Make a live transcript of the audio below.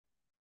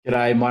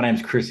G'day, my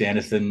name's Chris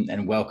Anderson,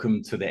 and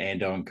welcome to the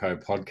Ando and Co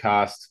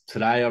podcast.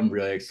 Today, I'm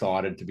really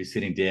excited to be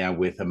sitting down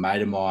with a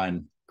mate of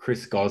mine,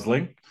 Chris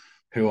Gosling,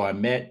 who I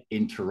met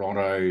in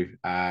Toronto,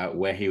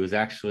 where he was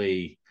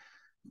actually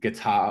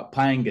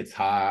playing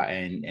guitar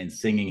and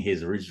singing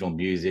his original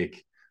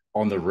music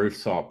on the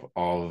rooftop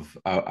of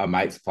a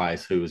mate's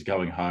place who was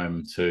going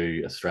home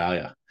to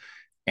Australia.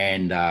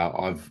 And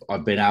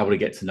I've been able to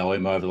get to know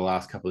him over the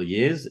last couple of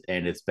years,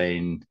 and it's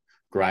been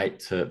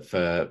great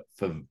for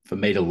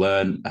me to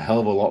learn a hell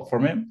of a lot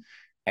from him.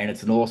 And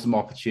it's an awesome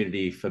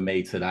opportunity for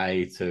me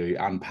today to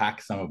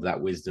unpack some of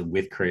that wisdom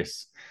with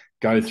Chris,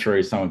 go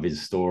through some of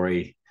his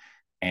story,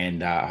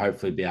 and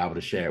hopefully be able to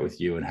share it with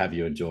you and have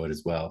you enjoy it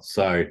as well.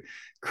 So,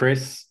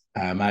 Chris,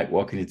 mate,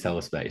 what can you tell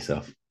us about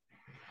yourself?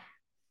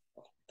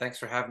 Thanks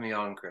for having me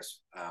on, Chris.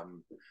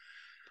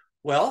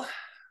 Well,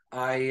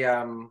 I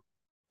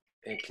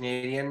a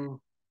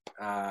Canadian.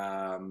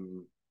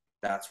 Um,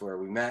 that's where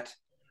we met.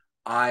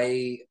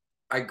 I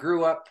I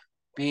grew up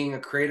being a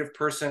creative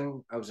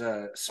person. I was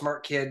a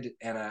smart kid,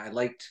 and I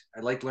liked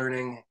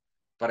learning,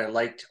 but I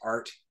liked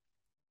art.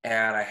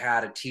 And I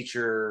had a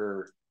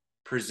teacher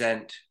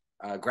present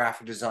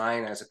graphic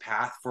design as a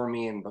path for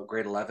me in about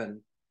grade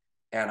 11,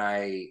 and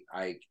I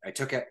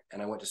took it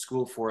and I went to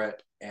school for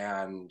it.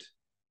 And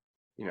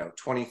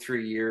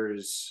 23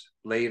 years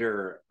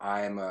later,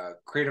 I'm a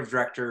creative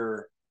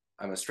director.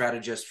 I'm a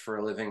strategist for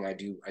a living. I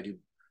do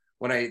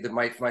when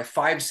my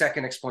 5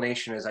 second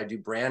explanation is I do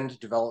brand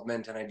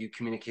development and I do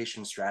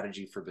communication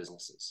strategy for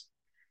businesses.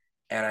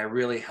 And I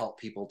really help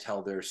people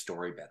tell their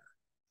story better.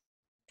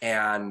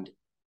 And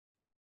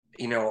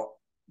you know,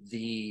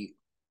 the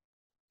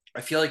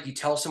I feel like you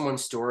tell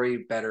someone's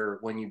story better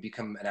when you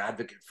become an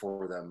advocate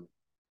for them,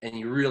 and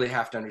you really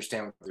have to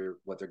understand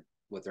what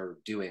they're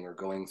doing or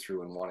going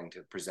through and wanting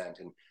to present.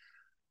 And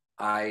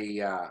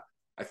I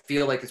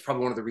feel like it's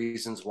probably one of the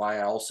reasons why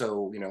I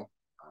also,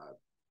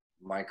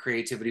 my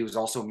creativity was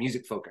also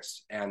music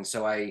focused. And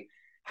so I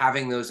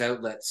having those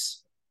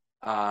outlets,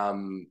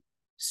 um,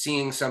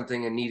 seeing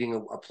something and needing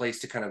a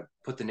place to kind of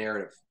put the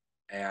narrative.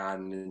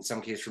 And in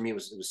some case for me it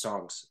was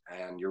songs.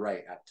 And you're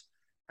right,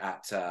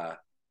 at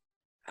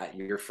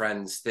your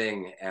friend's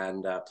thing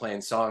and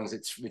playing songs,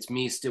 it's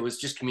me. It was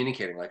just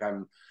communicating.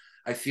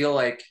 I feel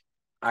like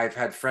I've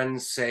had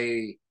friends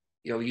say,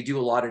 you do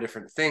a lot of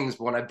different things,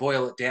 but when I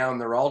boil it down,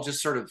 they're all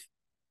just sort of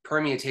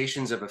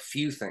permutations of a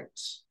few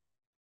things.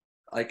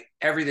 Like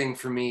everything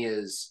for me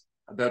is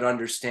about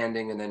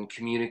understanding and then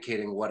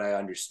communicating what I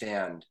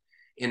understand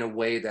in a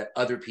way that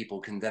other people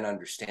can then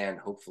understand,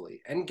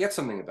 hopefully, and get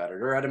something about it,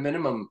 or at a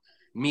minimum,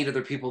 meet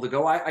other people to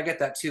go, I get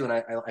that too, and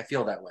I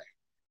feel that way.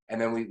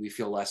 And then we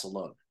feel less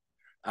alone.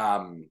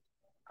 Um,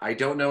 I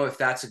don't know if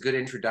that's a good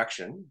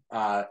introduction.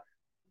 So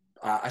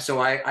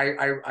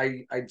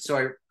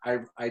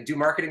I do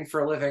marketing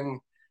for a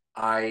living.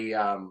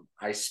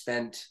 I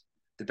spent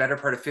the better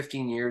part of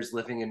 15 years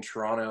living in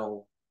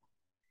Toronto,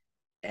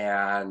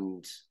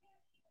 and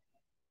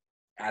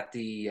at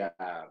the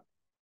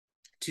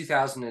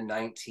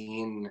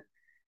 2019,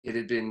 it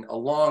had been a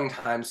long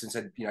time since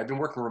I'd been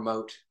working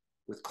remote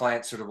with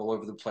clients sort of all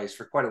over the place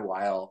for quite a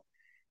while,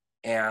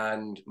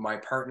 and my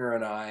partner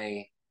and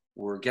I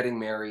were getting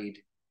married,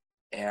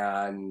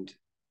 and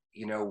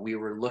we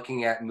were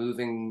looking at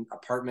moving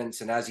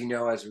apartments. And as you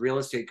know, as a real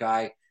estate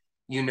guy,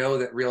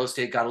 that real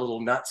estate got a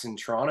little nuts in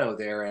Toronto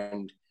there.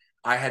 And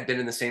I had been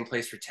in the same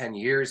place for 10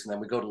 years. And then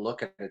we go to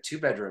look at a 2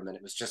 bedroom, and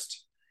it was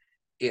just,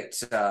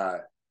 it's,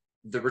 the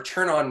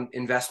return on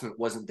investment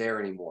wasn't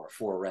there anymore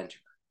for a renter.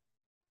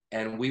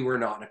 And we were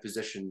not in a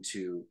position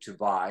to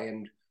buy.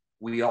 And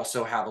we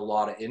also have a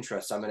lot of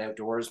interest. I'm an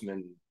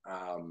outdoorsman.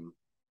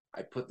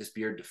 I put this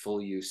beard to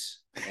full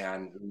use,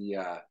 and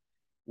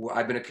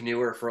I've been a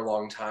canoeer for a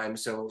long time.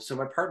 So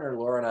my partner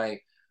Laura and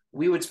I,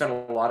 we would spend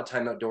a lot of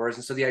time outdoors.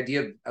 And so the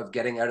idea of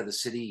getting out of the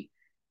city,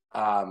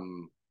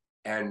 um,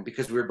 and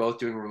because we were both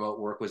doing remote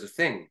work, was a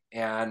thing.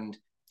 And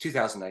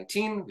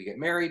 2019, we get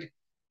married.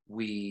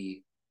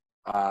 We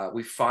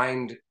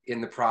find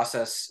in the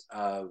process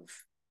of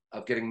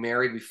getting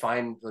married, we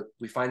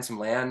find some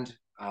land,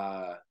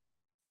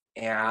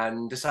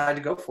 and decide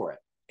to go for it.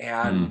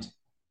 And Mm.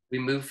 we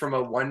moved from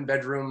a 1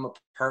 bedroom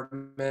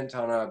apartment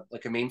on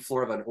a main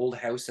floor of an old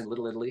house in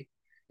Little Italy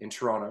in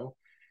Toronto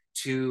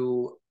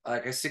to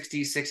like a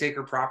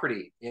 66-acre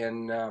property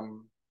in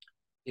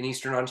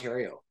Eastern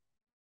Ontario.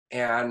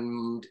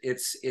 And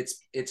it's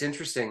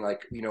interesting.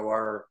 Like,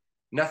 our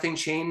nothing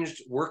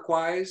changed work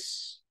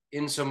wise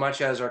in so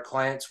much as our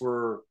clients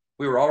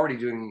we were already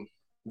doing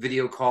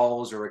video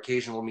calls or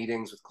occasional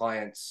meetings with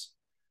clients.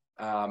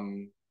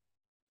 Um,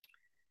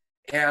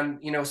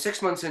 and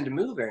 6 months into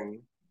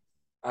moving,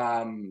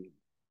 um,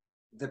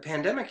 the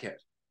pandemic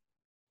hit,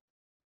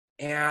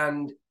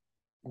 and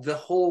the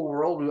whole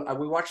world,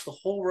 we watched the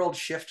whole world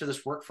shift to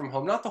this work from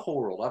home. Not the whole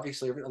world,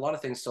 obviously, a lot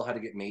of things still had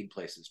to get made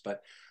places,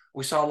 but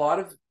we saw a lot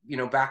of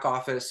back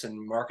office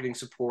and marketing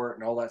support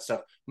and all that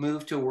stuff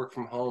move to work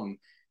from home.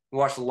 We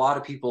watched a lot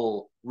of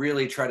people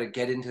really try to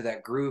get into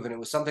that groove, and it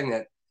was something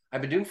that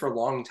I've been doing for a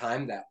long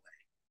time that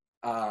way.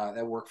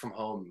 that work from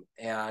home.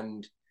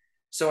 And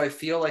so I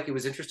feel like it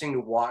was interesting to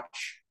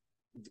watch,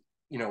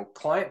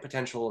 client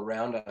potential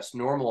around us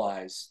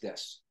normalize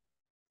this.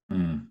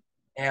 Mm.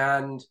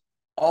 And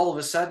all of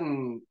a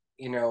sudden,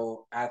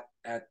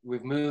 at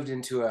we've moved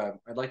into I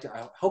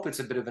hope it's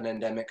a bit of an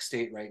endemic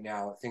state right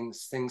now.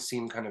 Things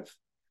seem kind of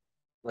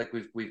like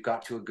we've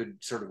got to a good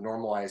sort of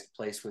normalized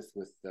place with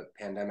the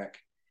pandemic.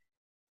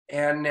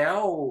 And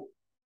now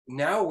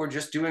we're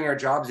just doing our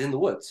jobs in the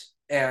woods.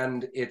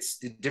 And it's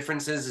the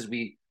differences is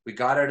we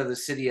got out of the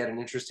city at an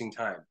interesting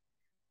time.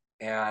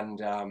 And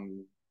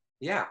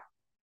yeah.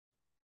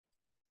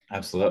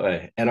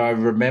 Absolutely. And I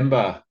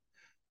remember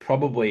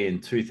probably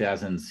in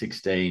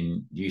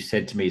 2016, you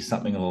said to me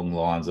something along the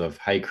lines of,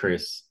 "Hey,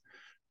 Chris,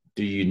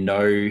 do you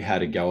know how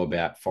to go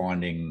about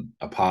finding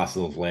a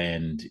parcel of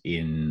land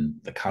in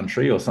the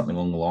country," or something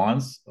along the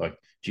lines? Like,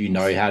 do you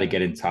know how to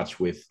get in touch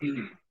with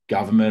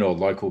government or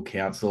local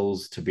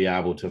councils to be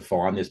able to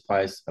find this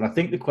place? And I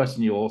think the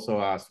question you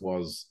also asked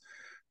was,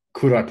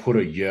 could I put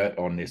a yurt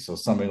on this or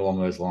something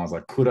along those lines?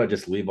 Like, could I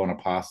just live on a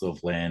parcel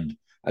of land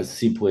as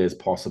simply as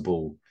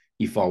possible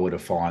if I were to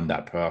find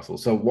that parcel?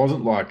 So it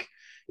wasn't like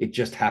it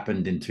just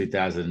happened in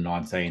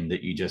 2019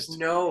 that you just,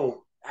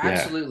 No, yeah,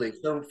 absolutely.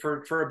 So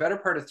for a better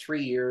part of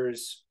 3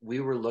 years,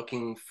 we were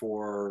looking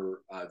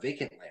for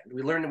vacant land.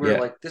 We were yeah,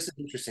 like, this is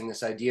interesting,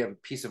 this idea of a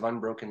piece of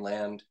unbroken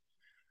land.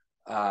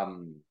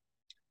 Um,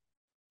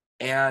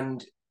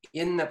 and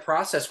in the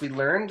process, we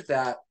learned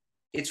that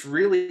it's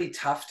really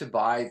tough to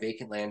buy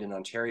vacant land in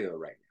Ontario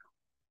right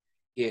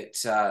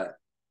now.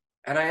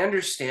 And I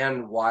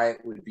understand why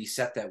it would be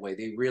set that way.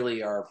 They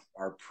really are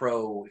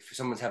pro. If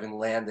someone's having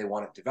land, they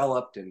want it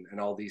developed and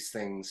all these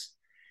things.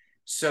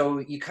 So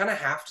you've got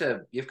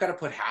to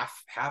put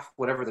half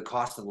whatever the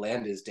cost of the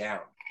land is down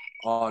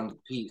on the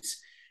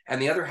piece,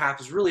 and the other half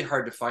is really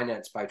hard to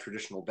finance by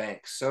traditional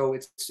banks. So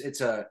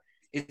it's a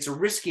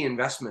risky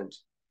investment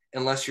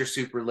unless you're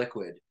super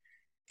liquid,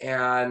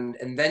 and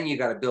then you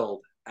got to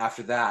build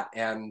after that.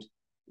 And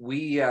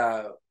we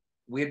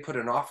we had put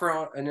an offer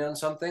on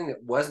something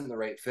that wasn't the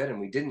right fit, and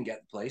we didn't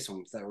get the place,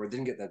 or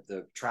didn't get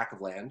the tract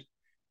of land.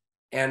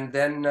 And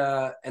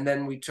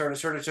then we sort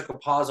of took a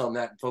pause on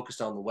that and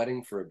focused on the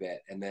wedding for a bit.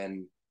 And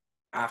then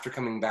after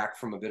coming back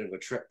from a bit of a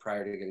trip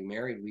prior to getting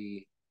married,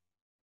 we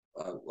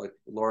like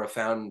Laura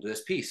found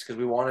this piece because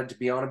we wanted to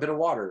be on a bit of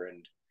water,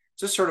 and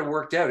just sort of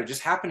worked out. It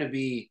just happened to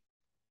be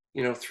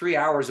 3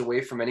 hours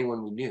away from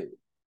anyone we knew,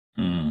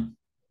 mm,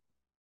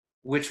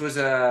 which was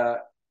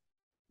a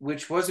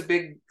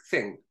big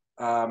thing.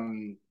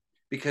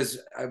 Because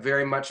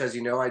very much, as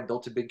you know, I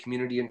built a big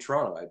community in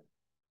Toronto.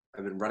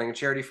 I've been running a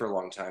charity for a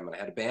long time, and I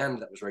had a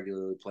band that was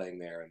regularly playing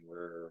there,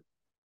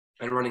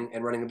 and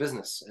running a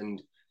business.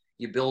 And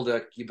you build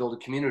a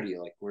community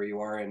like where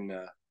you are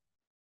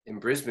in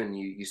Brisbane.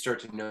 You start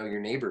to know your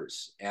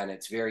neighbors, and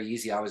it's very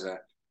easy. I was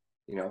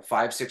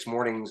 5-6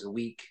 mornings a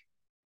week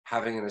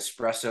having an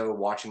espresso,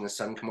 watching the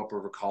sun come up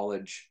over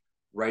college,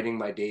 writing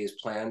my day's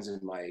plans in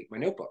my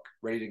notebook,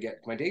 ready to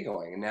get my day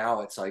going. And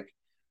now it's like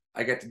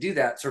I get to do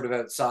that sort of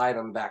outside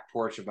on the back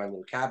porch of my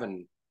little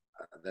cabin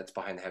that's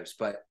behind the house,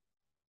 but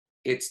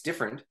it's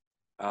different.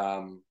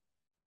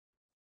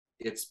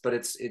 It's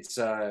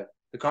the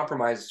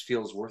compromise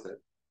feels worth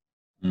it.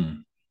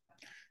 mm.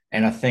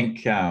 And I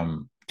think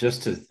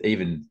just to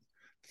even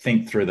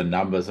think through the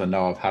numbers, I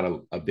know I've had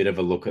a bit of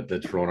a look at the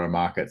Toronto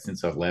market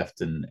since I've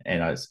left, and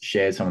I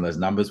shared some of those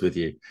numbers with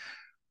you.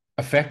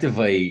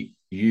 Effectively,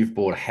 you've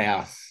bought a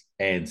house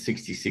and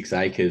 66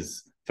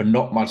 acres for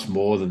not much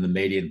more than the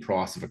median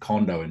price of a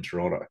condo in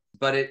Toronto.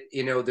 But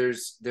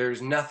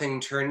there's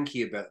nothing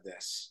turnkey about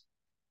this,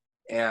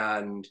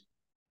 and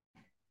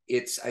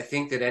I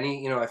think that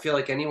I feel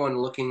like anyone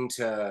looking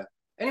to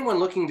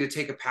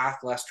take a path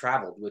less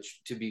traveled,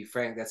 which, to be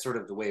frank, that's sort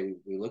of the way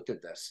we looked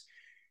at this,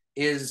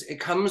 is it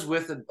comes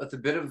with a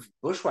bit of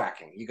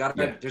bushwhacking.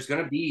 Yeah. There's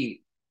going to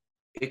be,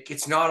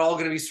 it's not all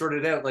going to be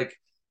sorted out. Like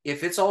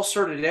if it's all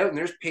sorted out and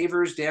there's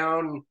pavers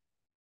down,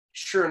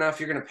 sure enough,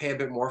 you're going to pay a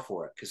bit more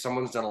for it because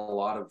someone's done a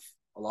lot of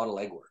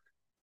legwork.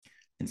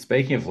 And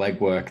speaking of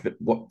legwork,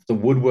 what the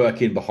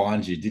woodwork in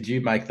behind you, did you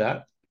make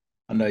that?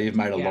 I know you've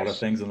made a lot of Yes.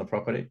 things on the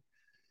property.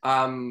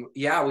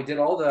 Yeah, we did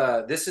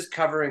this is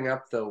covering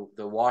up the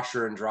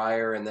washer and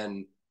dryer, and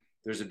then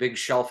there's a big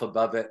shelf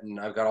above it, and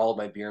I've got all of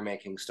my beer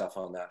making stuff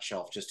on that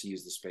shelf just to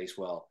use the space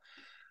well.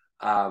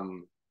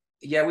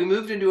 Yeah, we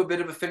moved into a bit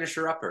of a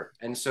finisher upper,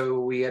 and so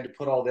we had to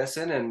put all this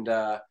in, and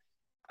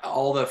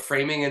all the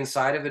framing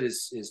inside of it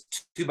is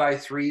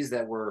 2x3s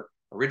that were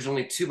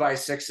originally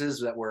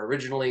 2x6s that were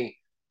originally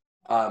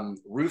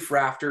roof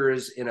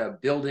rafters in a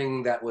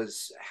building that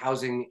was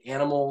housing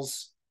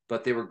animals,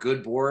 but they were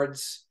good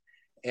boards.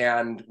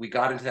 And we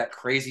got into that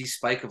crazy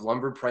spike of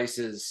lumber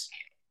prices,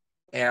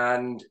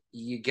 and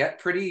you get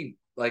pretty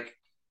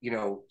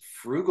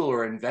frugal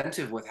or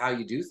inventive with how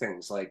you do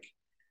things. Like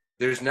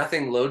there's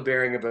nothing load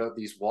bearing about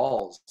these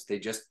walls. They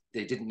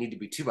didn't need to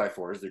be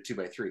 2x4s. They're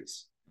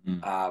 2x3s.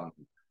 Mm.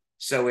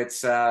 So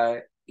it's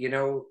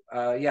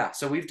yeah.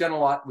 So we've done a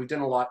lot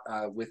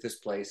with this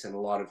place, and a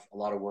lot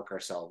of work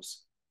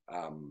ourselves.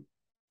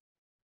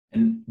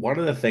 And one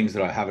of the things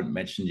that I haven't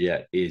mentioned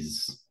yet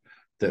is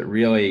that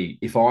really,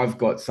 if I've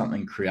got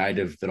something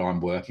creative that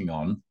I'm working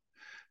on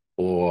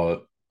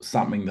or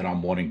something that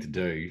I'm wanting to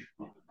do,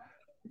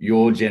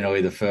 you're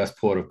generally the first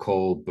port of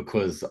call,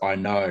 because I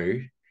know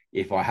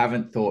if I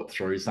haven't thought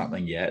through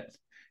something yet,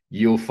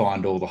 you'll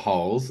find all the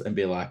holes and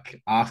be like,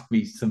 ask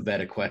me some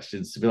better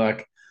questions to be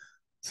like,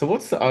 so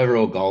what's the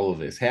overall goal of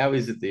this? How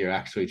is it that you're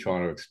actually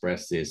trying to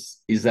express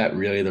this? Is that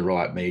really the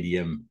right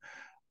medium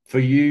for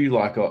you?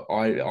 Like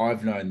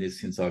I've known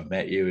this since I've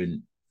met you,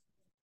 and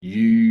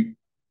you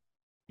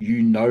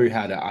you know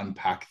how to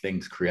unpack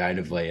things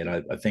creatively. And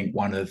I think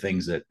one of the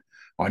things that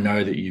I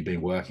know that you've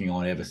been working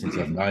on ever since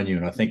I've known you,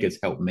 and I think it's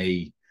helped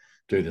me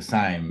do the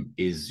same,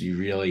 is you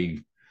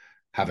really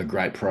have a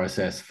great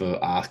process for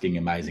asking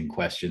amazing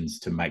questions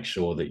to make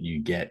sure that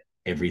you get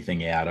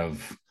everything out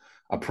of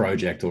a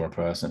project or a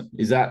person.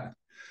 Is that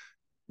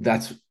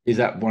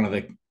one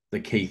of the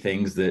key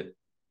things that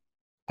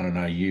I don't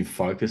know you've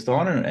focused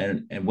on?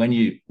 And when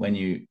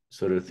you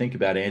sort of think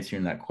about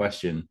answering that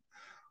question,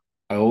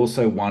 I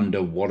also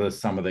wonder what are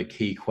some of the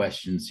key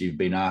questions you've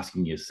been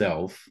asking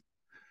yourself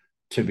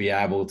to be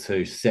able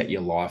to set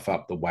your life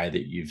up the way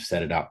that you've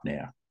set it up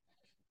now?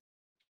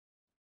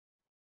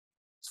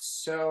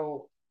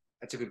 So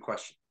that's a good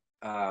question.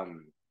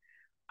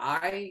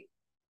 I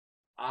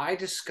I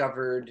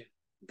discovered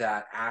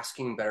that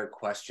asking better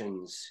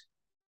questions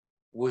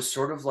was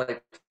sort of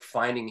like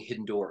finding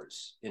hidden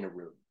doors in a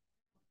room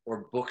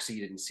or books that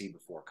you didn't see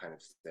before, kind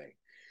of thing.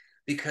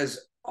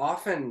 Because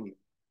often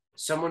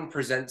someone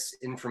presents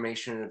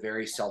information in a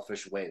very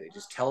selfish way. They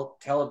just tell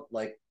it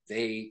like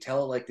they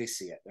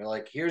see it. They're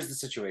like, here's the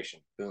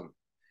situation, boom.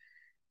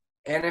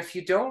 And if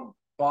you don't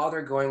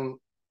bother going,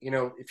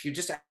 if you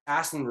just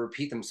ask them to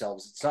repeat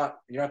themselves,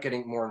 you're not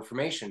getting more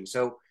information.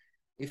 So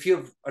if you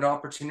have an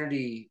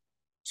opportunity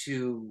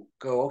to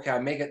go, okay, I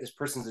may get this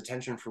person's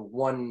attention for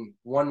one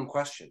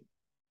question,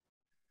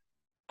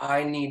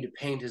 I need to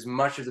paint as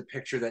much of the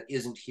picture that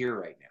isn't here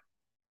right now.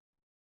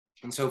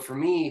 And so for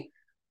me,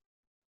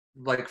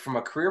 like from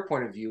a career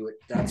point of view,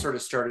 that sort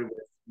of started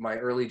with my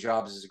early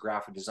jobs as a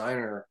graphic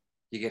designer.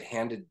 You get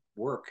handed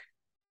work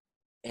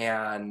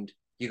and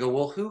you go,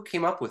 well, who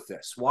came up with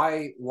this?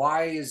 Why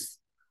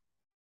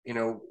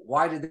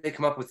did they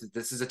come up with it?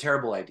 This is a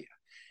terrible idea.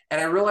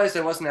 And I realized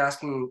I wasn't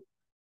asking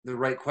the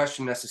right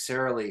question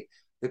necessarily.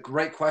 The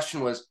right question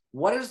was,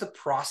 what is the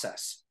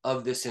process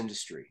of this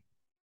industry?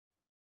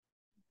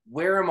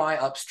 Where am I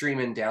upstream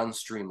and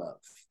downstream of?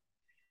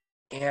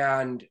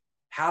 And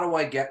how do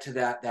I get to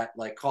that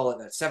like, call it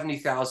that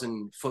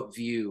 70,000 foot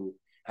view,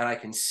 and I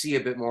can see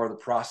a bit more of the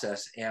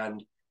process?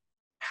 And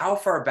how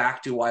far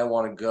back do I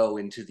want to go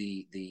into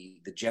the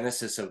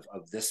genesis of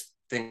this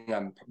thing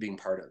I'm being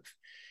part of?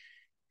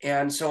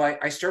 And so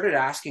I started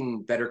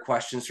asking better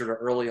questions sort of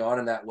early on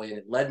in that way, and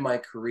it led my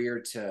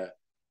career to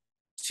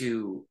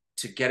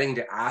getting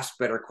to ask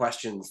better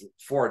questions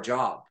for a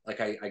job. Like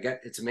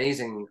it's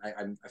amazing.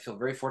 I feel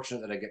very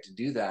fortunate that I get to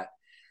do that.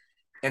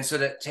 And so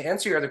to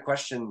answer your other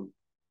question,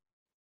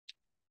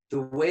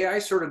 the way I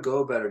sort of go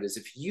about it is,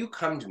 if you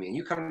come to me, and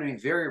you come to me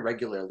very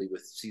regularly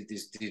with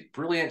these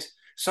brilliant,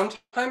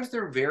 sometimes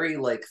they're very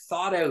like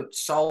thought out,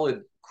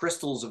 solid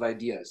crystals of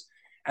ideas.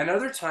 And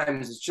other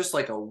times it's just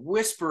like a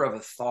whisper of a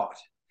thought.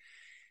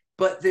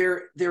 But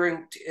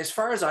as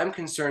far as I'm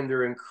concerned,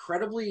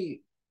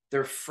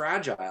 they're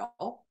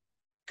fragile,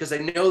 because I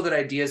know that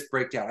ideas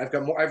break down.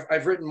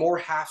 I've written more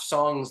half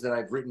songs than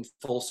I've written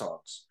full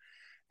songs.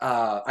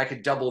 I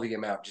could double the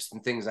amount just in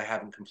things I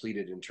haven't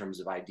completed in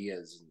terms of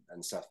ideas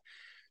and stuff.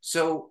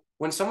 So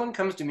when someone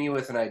comes to me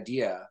with an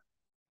idea,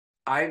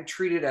 I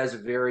treat it as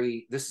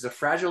this is a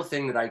fragile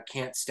thing that I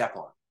can't step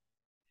on.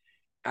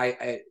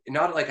 I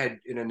not like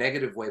in a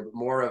negative way, but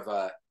more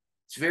of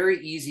it's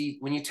very easy.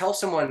 When you tell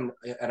someone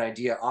an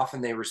idea,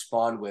 often they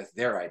respond with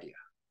their idea.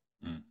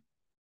 Mm.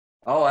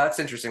 Oh, that's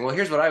interesting. Well,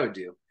 here's what I would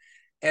do.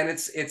 And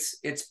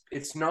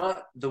it's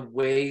not the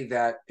way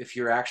that, if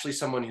you're actually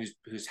someone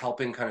who's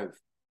helping kind of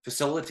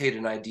facilitate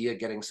an idea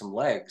getting some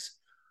legs,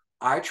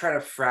 I try to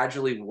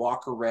fragilely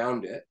walk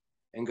around it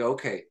and go,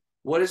 okay,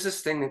 what is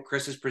this thing that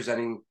Chris is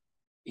presenting?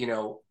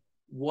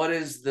 What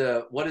does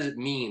it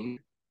mean?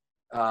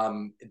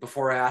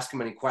 Before I ask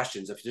him any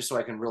questions, just so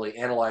I can really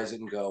analyze it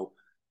and go,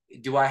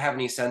 do I have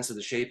any sense of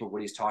the shape of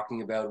what he's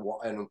talking about,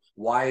 and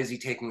why is he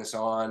taking this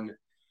on?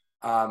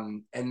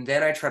 And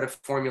then I try to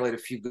formulate a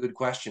few good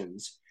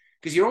questions,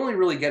 because you only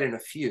really get in a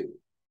few.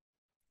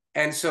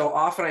 And so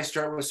often I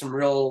start with some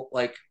real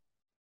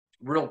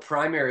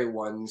primary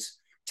ones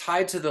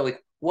tied to the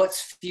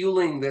what's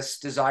fueling this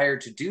desire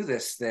to do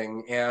this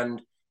thing,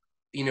 and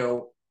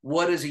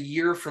what does a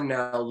year from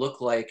now look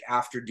like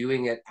after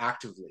doing it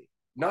actively,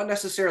 not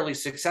necessarily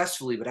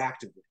successfully, but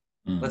actively.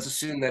 Let's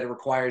assume that it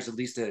requires at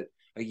least a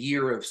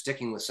year of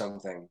sticking with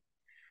something.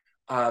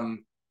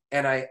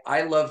 And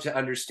I love to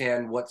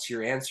understand what's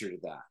your answer to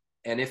that,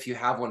 and if you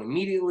have one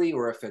immediately,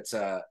 or if it's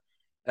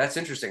that's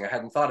interesting, I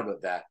hadn't thought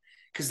about that,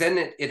 because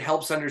then it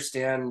helps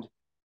understand.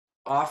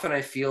 Often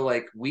I feel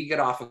like we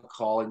get off a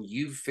call and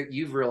you've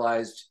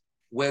realized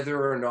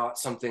whether or not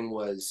something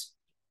was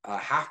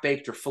half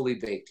baked or fully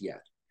baked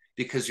yet,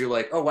 because you're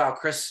like, oh wow,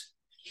 Chris,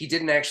 he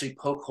didn't actually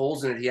poke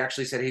holes in it. He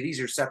actually said, hey,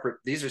 these are separate.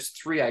 These are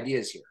 3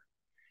 ideas here,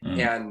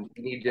 and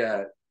you need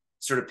to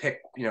sort of pick,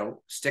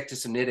 stick to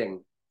some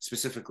knitting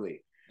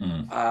specifically.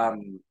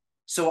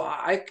 So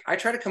I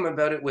try to come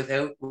about it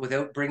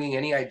without bringing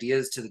any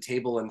ideas to the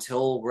table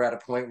until we're at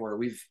a point where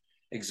we've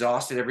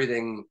exhausted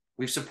everything.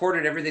 We've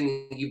supported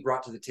everything you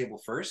brought to the table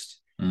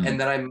first. And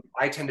then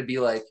I tend to be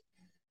like,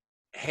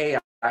 hey,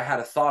 I had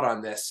a thought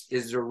on this.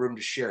 Is there room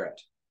to share it?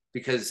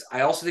 Because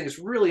I also think it's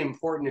really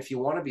important if you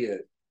want to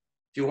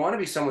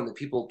be someone that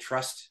people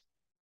trust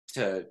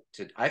to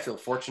I feel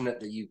fortunate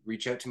that you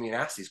reach out to me and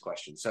ask these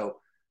questions. So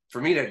for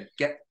me to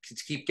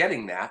keep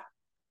getting that,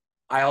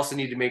 I also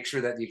need to make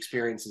sure that the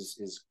experience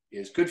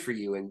is good for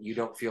you and you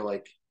don't feel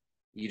like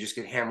you just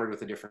get hammered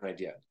with a different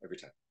idea every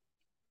time.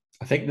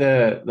 I think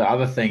the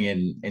other thing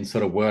in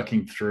sort of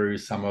working through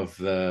some of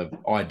the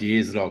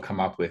ideas that I'll come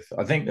up with,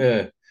 I think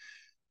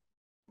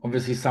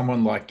obviously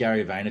someone like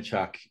Gary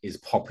Vaynerchuk is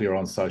popular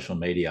on social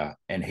media,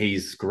 and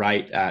he's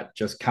great at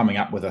just coming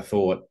up with a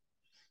thought,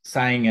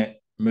 saying it,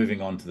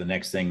 moving on to the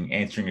next thing,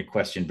 answering a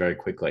question very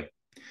quickly.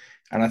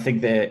 And I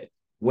think that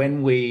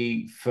when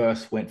we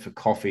first went for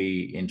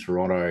coffee in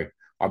Toronto,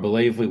 I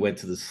believe we went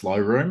to the Slow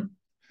Room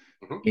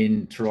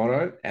in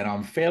Toronto, and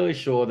I'm fairly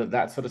sure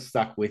that sort of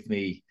stuck with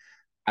me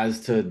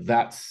as to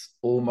that's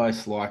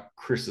almost like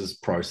Chris's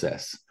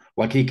process.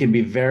 Like, he can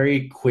be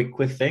very quick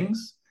with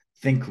things,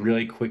 think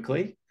really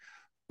quickly,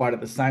 but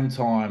at the same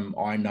time,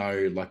 I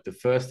know, like, the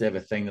first ever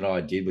thing that I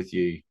did with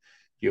you,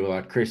 you were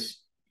like, Chris,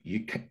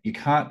 you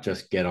can't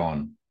just get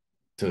on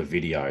to a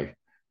video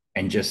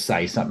and just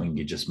say something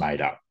you just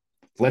made up.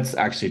 Let's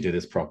actually do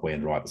this properly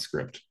and write the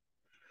script.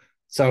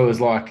 So it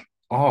was like,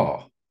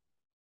 oh,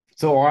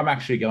 so I'm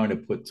actually going to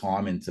put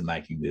time into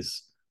making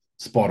this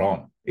spot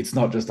on. It's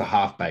not just a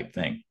half-baked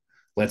thing.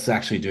 Let's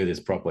actually do this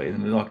properly.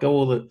 And like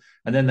and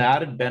then the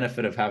added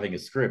benefit of having a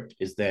script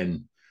is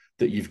then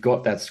that you've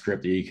got that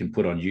script that you can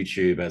put on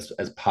YouTube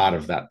as part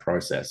of that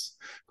process,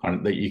 kind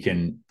of that you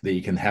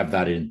can have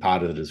that in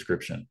part of the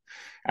description.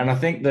 And I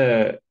think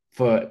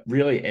for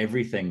really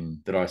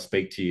everything that I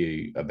speak to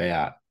you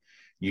about,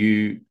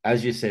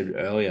 as you said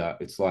earlier,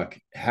 it's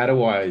like, how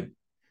do I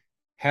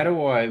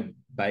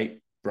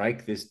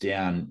break this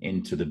down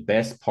into the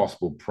best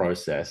possible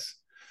process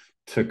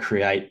to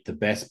create the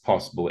best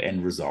possible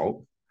end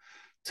result,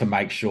 to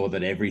make sure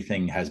that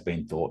everything has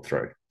been thought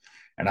through.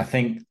 And I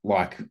think,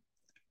 like,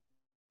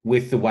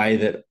 with the way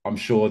that I'm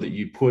sure that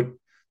you put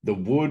the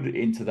wood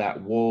into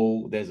that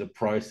wall, there's a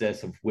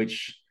process of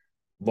which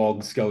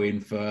logs go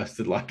in first,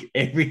 and like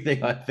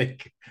everything, I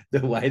think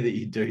the way that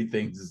you do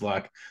things is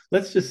like,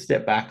 let's just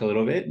step back a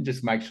little bit and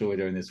just make sure we're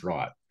doing this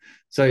right.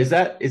 So is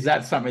that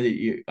something that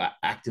you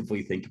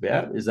actively think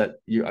about? Is that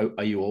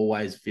are you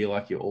always feel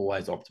like you're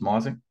always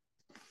optimizing?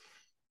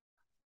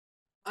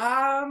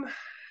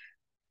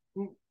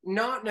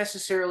 Not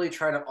necessarily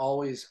trying to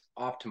always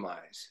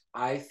optimize.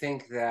 I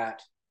think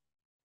that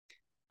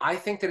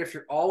if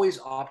you're always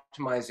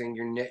optimizing,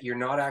 you're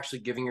not actually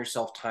giving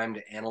yourself time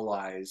to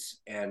analyze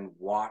and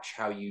watch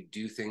how you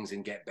do things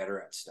and get better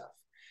at stuff.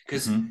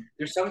 Because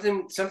there's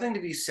something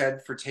to be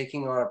said for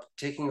taking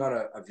on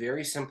a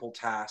very simple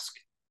task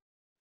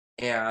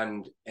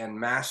and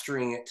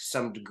mastering it to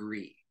some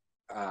degree,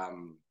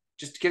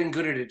 just getting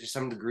good at it to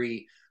some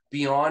degree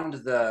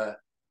beyond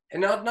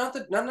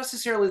not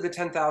necessarily the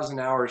 10,000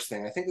 hours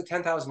thing. I think the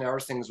 10,000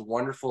 hours thing is a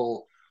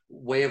wonderful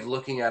way of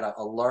looking at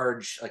a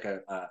large, like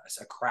a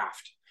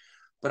craft.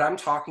 But I'm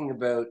talking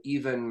about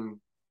even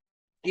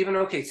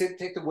okay,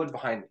 take the wood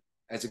behind me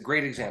as a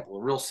great example,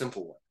 a real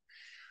simple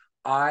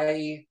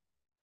one.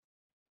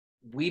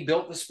 We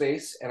built the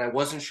space and I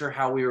wasn't sure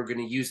how we were going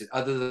to use it,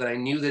 other than I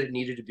knew that it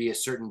needed to be a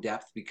certain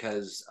depth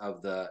because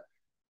of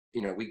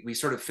we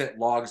sort of fit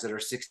logs that are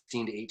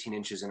 16 to 18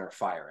 inches in our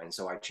fire. And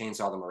so I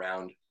chainsaw them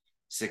around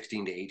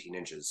 16 to 18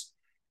 inches.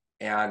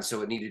 And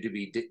so it needed to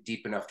be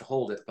deep enough to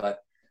hold it. But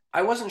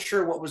I wasn't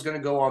sure what was going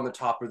to go on the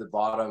top or the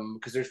bottom,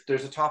 because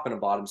there's a top and a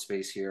bottom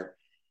space here.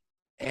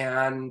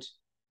 And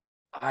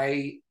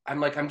I'm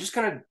like, I'm just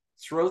going to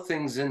throw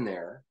things in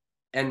there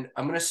and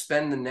I'm going to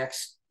spend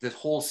the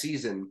whole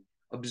season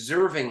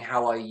observing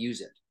how I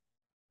use it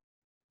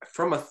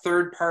from a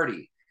third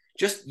party.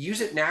 Just use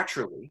it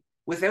naturally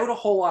without a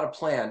whole lot of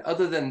plan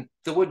other than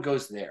the wood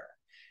goes there.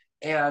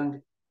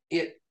 And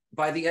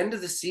by the end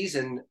of the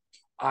season,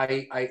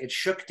 it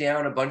shook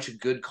down a bunch of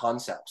good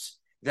concepts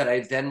that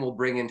I then will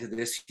bring into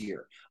this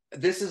year.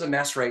 This is a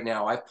mess right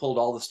now. I've pulled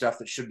all the stuff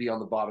that should be on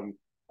the bottom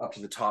up to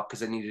the top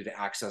because I needed to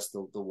access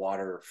the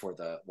water for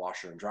the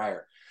washer and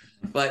dryer.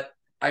 But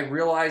I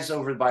realized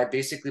by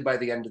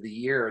the end of the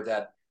year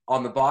that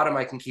on the bottom,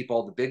 I can keep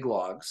all the big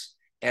logs.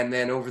 And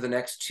then over the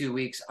next 2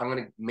 weeks, I'm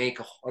going to make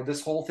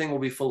this whole thing will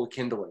be full of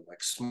kindling,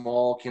 like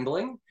small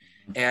kindling.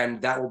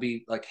 And that will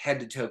be like head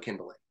to toe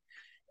kindling.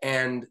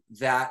 And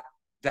that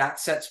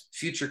sets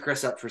future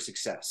Chris up for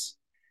success.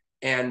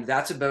 And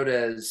that's about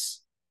as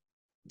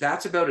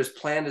that's about as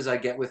planned as I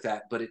get with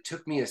that. But it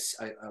took me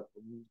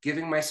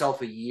giving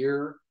myself a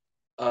year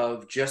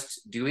of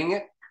just doing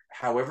it,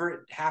 however it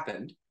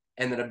happened,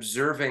 and then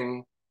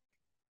observing,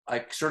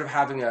 like sort of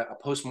having a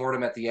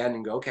post-mortem at the end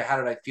and go, okay, how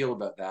did I feel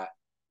about that?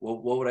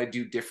 Well, what would I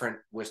do different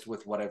with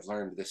what I've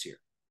learned this year?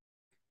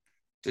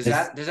 Does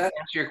that answer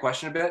your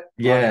question a bit on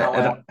Yeah, how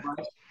and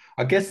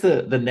I guess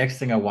the next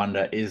thing I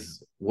wonder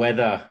is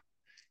whether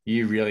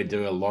you really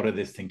do a lot of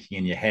this thinking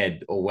in your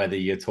head, or whether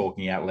you're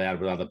talking out loud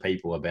with other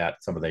people about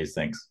some of these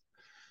things.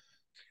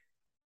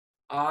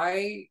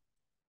 I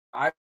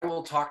I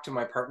will talk to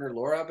my partner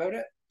Laura about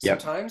it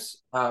Yep.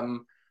 sometimes.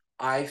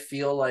 I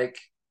feel like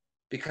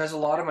because a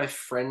lot of my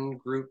friend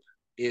group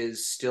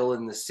is still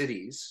in the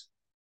cities,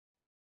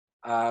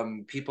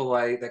 people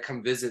that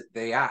come visit,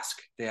 they ask,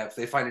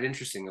 they find it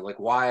interesting. They're like,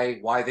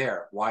 why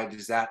there? Why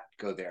does that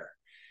go there?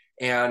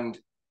 And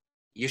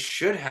you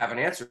should have an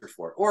answer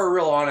for it, or a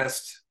real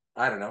honest,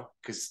 I don't know,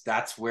 because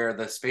that's where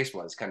the space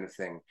was, kind of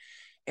thing.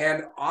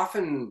 And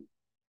often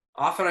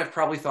I've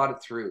probably thought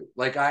it through.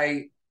 Like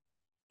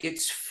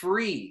it's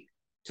free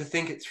to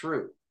think it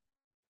through.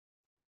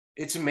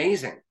 It's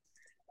amazing.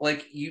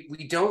 Like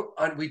we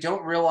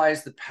don't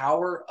realize the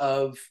power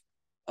of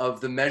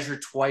the measure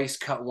twice,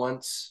 cut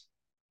once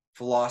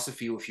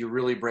philosophy if you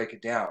really break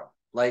it down.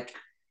 Like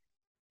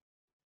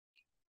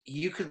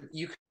you could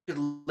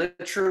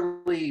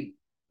literally,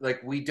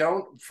 like, we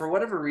don't, for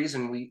whatever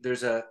reason, we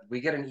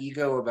get an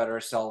ego about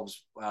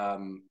ourselves.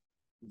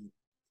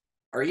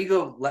 Our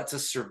ego gets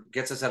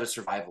us out of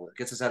survival. It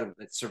gets us out of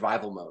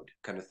survival mode,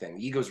 kind of thing.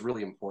 The ego is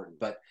really important,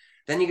 but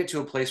then you get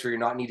to a place where you're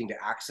not needing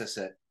to access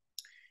it,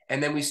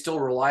 and then we still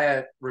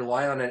rely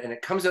on it, and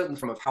it comes out in the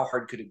form of how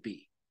hard could it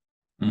be?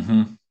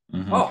 Mm-hmm.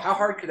 Mm-hmm. Oh, how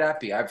hard could that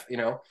be?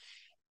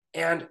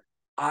 And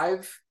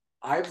I've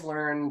I've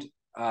learned,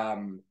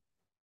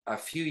 a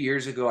few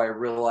years ago, I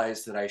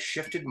realized that I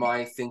shifted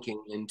my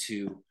thinking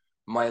into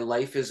my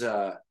life is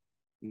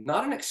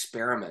not an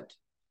experiment,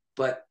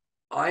 but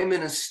I'm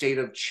in a state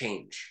of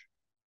change.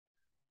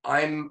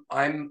 I'm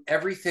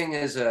everything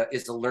is a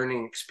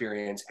learning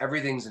experience.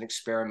 Everything's an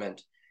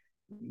experiment.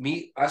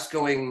 My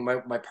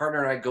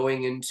partner and I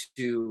going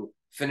into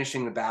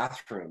finishing the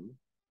bathroom.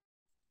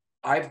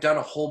 I've done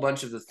a whole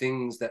bunch of the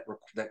things that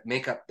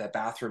make up that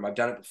bathroom. I've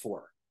done it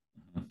before,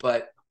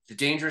 but the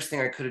dangerous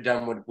thing I could have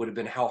done would have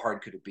been, how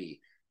hard could it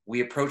be?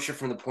 We approach it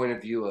from the point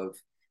of view of,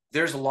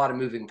 there's a lot of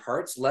moving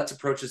parts. Let's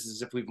approach this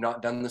as if we've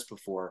not done this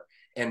before,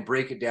 and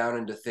break it down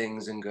into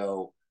things and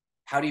go,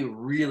 how do you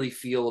really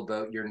feel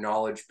about your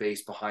knowledge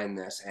base behind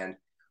this? And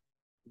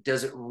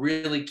does it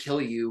really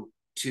kill you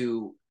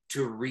to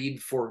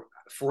read for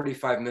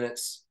 45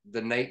 minutes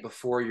the night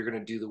before you're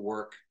going to do the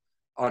work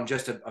on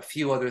just a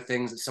few other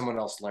things that someone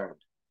else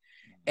learned?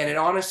 And it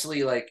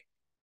honestly, like,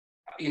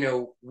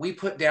 we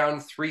put down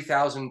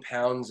 3,000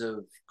 pounds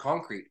of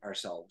concrete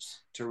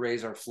ourselves to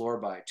raise our floor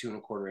by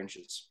 2.25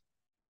 inches.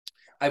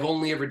 I've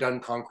only ever done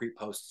concrete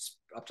posts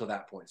up to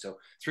that point. So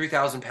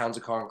 3,000 pounds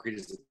of concrete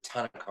is a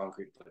ton of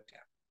concrete to put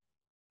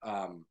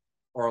down,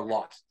 or a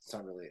lot. It's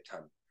not really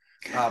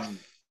a ton.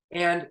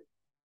 And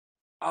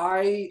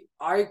I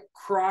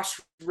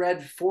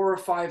cross-read 4 or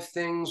 5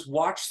 things,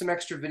 watched some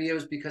extra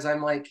videos, because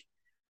I'm like,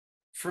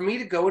 for me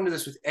to go into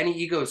this with any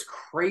ego is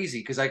crazy,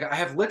 because I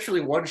have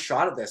literally one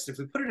shot at this. If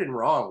we put it in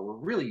wrong,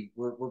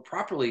 we're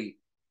properly,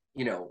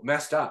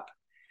 messed up.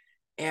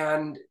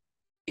 And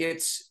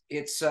it's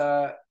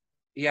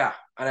yeah.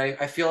 And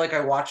I feel like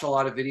I watch a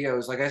lot of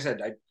videos. Like I said,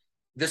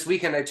 this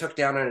weekend I took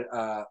down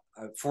a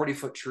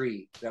 40-foot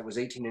tree that was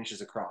 18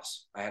 inches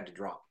across. I had to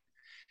drop.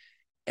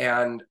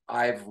 And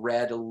I've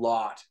read a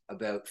lot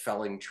about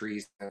felling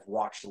trees. I've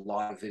watched a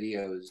lot of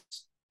videos,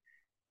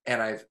 and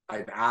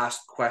I've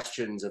asked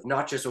questions of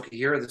not just, okay,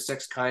 here are the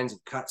 6 kinds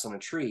of cuts on a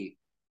tree,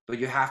 but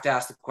you have to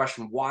ask the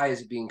question, why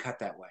is it being cut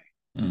that way?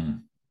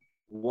 Mm.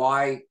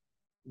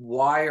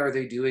 Why are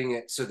they doing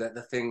it so that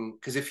the thing?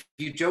 Because if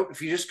you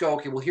just go,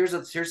 okay, well, here's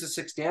the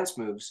 6 dance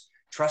moves,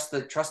 trust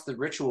the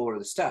ritual or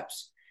the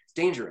steps, it's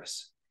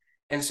dangerous.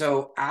 And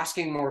so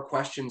asking more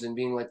questions and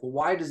being like, well,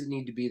 why does it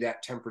need to be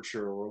that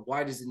temperature, or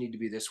why does it need to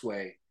be this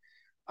way?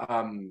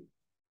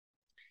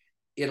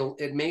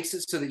 It makes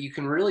it so that you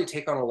can really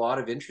take on a lot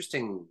of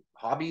interesting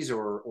hobbies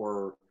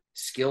or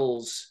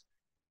skills,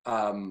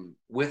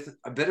 with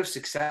a bit of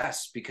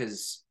success,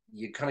 because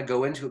you kind of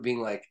go into it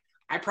being like,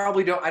 I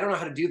don't know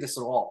how to do this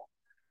at all,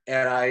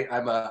 and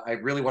I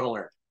really want to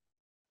learn.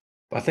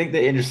 I think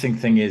the interesting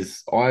thing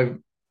is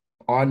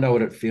I know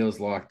what it feels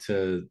like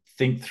to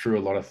think through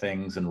a lot of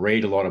things and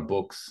read a lot of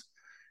books,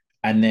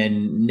 and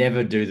then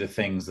never do the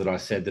things that I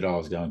said that I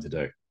was going to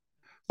do.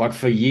 Like,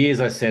 for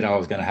years, I said I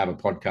was going to have a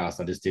podcast.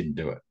 I just didn't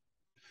do it.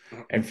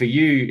 And for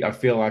you, I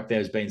feel like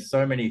there's been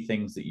so many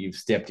things that you've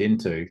stepped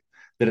into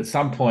that at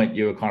some point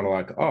you were kind of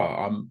like,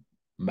 oh,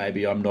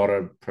 maybe I'm not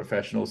a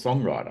professional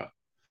songwriter,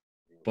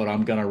 but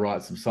I'm going to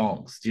write some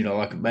songs.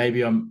 Like,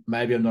 maybe I'm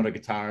not a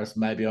guitarist,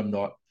 maybe I'm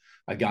not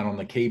a gun on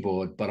the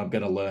keyboard, but I'm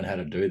going to learn how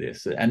to do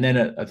this. And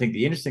then I think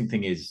the interesting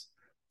thing is,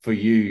 for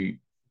you,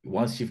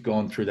 once you've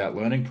gone through that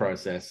learning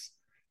process,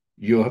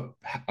 you're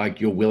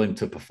you're willing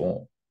to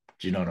perform.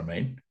 Do you know what I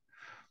mean?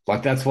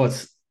 Like that's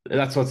what's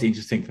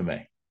interesting for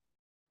me.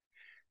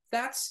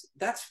 That's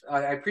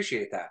I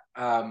appreciate that.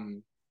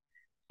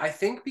 I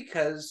think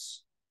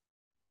because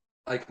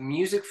like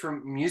music for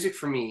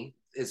me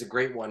is a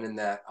great one in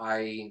that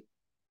I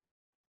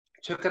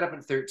took it up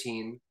at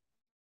 13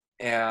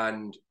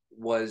 and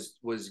was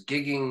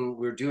gigging.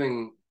 We were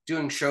doing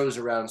shows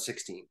around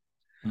 16,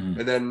 and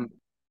Mm. then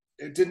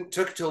it didn't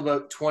took till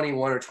about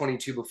 21 or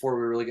 22 before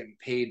we were really getting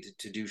paid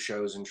to do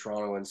shows in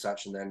Toronto and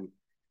such. And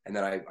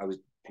then I was,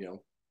 you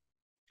know,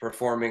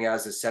 performing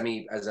as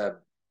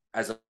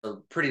a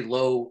pretty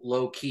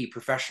low key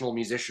professional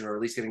musician, or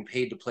at least getting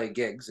paid to play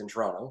gigs in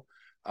Toronto,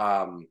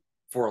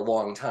 for a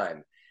long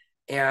time.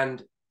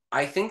 And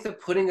I think that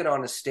putting it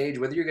on a stage,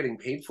 whether you're getting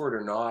paid for it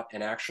or not,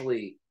 and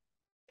actually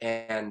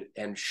and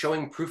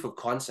showing proof of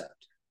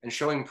concept and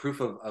showing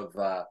proof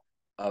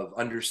of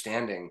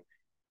understanding,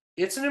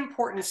 it's an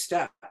important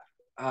step.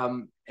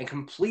 And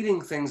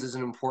completing things is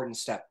an important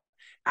step.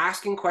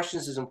 Asking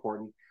questions is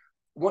important.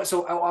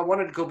 So I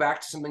wanted to go back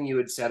to something you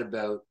had said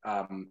about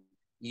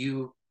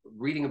you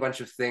reading a bunch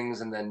of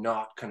things and then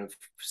not kind of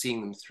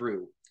seeing them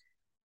through.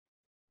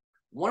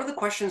 One of the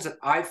questions that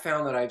I've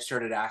found that I've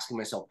started asking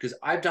myself, because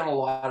I've done a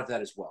lot of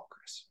that as well,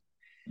 Chris,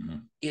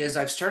 Mm. is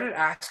I've started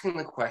asking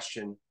the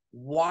question,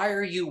 why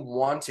are you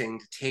wanting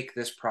to take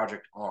this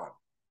project on,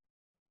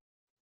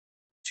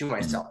 to Mm.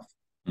 myself?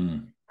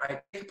 Mm.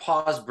 I take a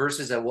pause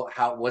versus a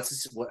what's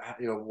this,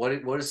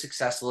 what does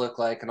success look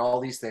like, and all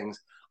these things.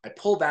 I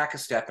pull back a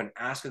step and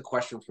ask a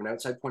question from an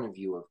outside point of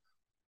view of,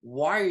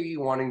 why are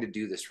you wanting to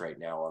do this right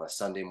now on a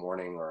Sunday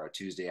morning or a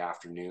Tuesday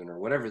afternoon or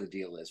whatever the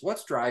deal is?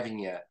 What's driving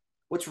you?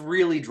 What's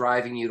really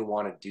driving you to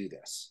want to do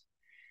this?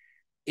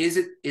 Is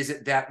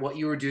it that what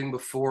you were doing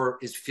before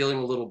is feeling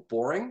a little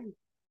boring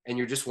and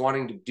you're just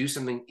wanting to do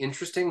something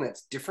interesting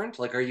that's different?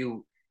 Like,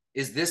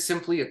 is this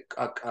simply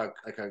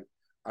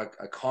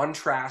a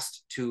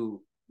contrast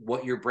to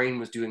what your brain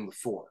was doing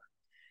before?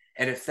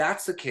 And if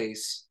that's the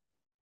case,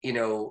 you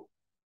know,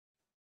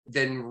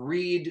 then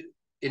read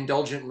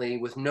indulgently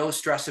with no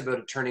stress about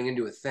it turning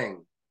into a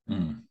thing.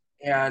 Mm.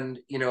 And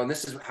and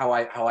this is how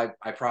I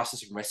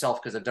process it for myself,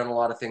 because I've done a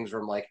lot of things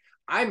where I'm like,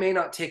 I may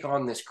not take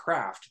on this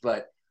craft,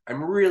 but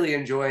I'm really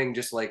enjoying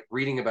just like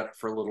reading about it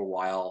for a little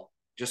while,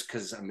 just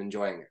because I'm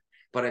enjoying it.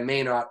 But I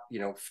may not,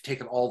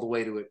 take it all the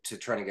way to it to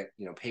trying to get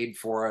paid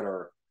for it,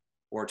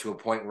 or to a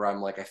point where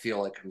I'm like, I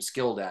feel like I'm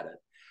skilled at it.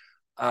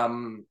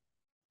 Um,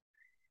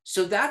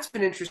 so that's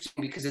been interesting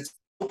because it's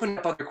opened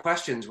up other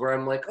questions where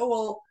I'm like, oh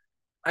well,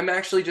 I'm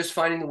actually just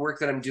finding the work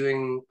that I'm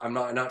doing, I'm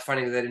not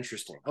finding it that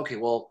interesting. Okay,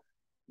 well,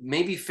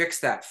 maybe fix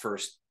that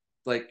first.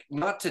 Like,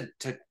 not to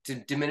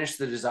diminish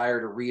the desire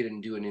to read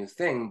and do a new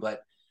thing,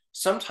 but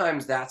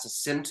sometimes that's a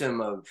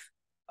symptom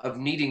of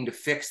needing to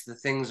fix the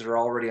things that are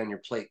already on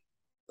your plate.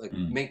 Like,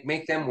 Mm.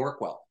 make them work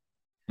well.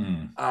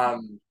 Mm.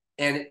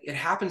 And it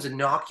happens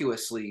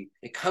innocuously.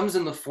 It comes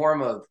in the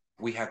form of,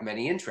 we have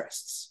many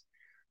interests,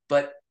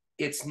 but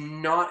it's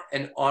not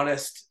an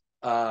honest,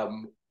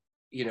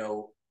 you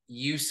know,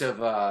 use of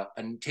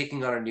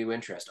taking on a new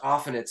interest.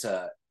 Often it's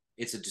a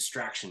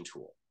distraction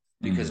tool,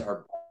 because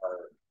Mm.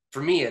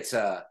 for me it's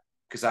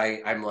because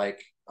I'm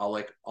like, I'll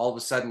like all of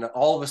a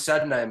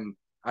sudden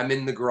I'm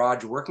in the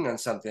garage working on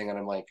something, and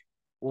I'm like,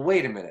 well,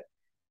 wait a minute,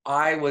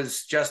 I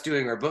was just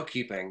doing our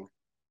bookkeeping.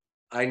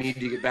 I need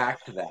to get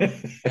back to that.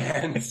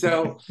 And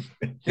so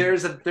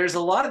there's a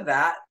lot of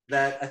that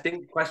I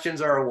think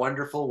questions are a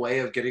wonderful way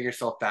of getting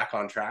yourself back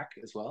on track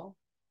as well.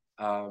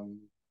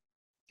 Um,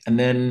 And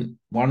then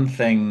one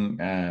thing,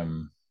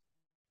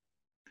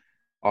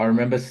 I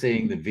remember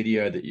seeing the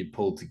video that you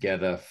pulled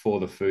together for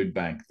the food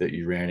bank that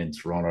you ran in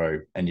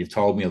Toronto, and you've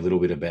told me a little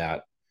bit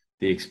about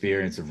the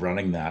experience of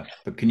running that.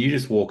 But can you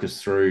just walk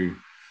us through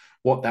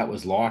what that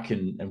was like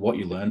and what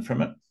you learned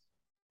from it?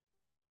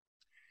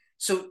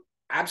 so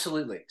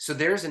absolutely. So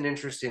there's an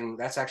interesting.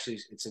 That's actually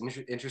it's an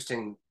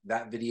interesting.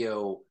 That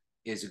video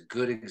is a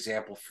good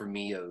example for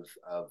me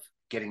of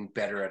getting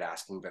better at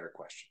asking better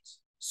questions.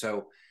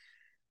 So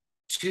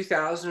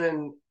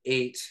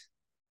 2008,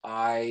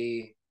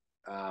 I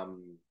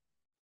um,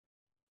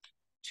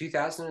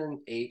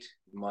 2008,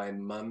 my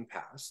mom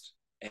passed,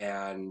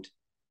 and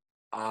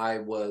I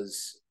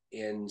was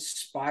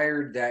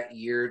inspired that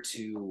year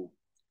to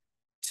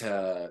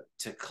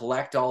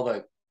collect all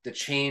the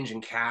change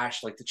in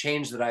cash, like the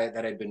change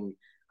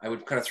I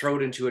would kind of throw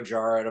it into a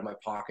jar out of my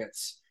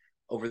pockets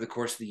over the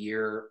course of the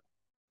year.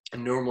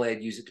 And normally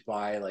I'd use it to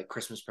buy like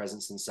Christmas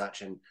presents and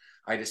such. And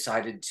I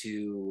decided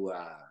to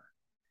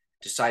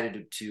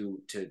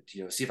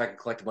see if I could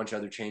collect a bunch of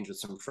other change with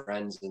some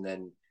friends, and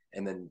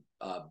then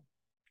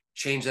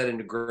change that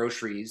into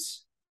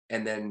groceries,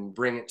 and then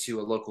bring it to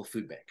a local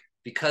food bank,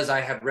 because I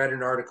had read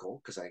an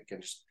article, because I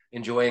can just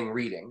enjoying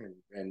reading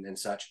and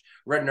such,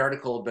 read an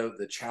article about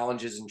the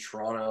challenges in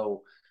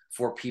Toronto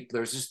for people.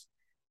 There's just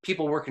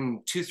people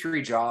working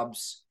 2-3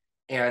 jobs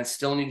and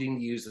still needing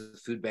to use the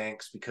food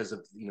banks because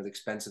of the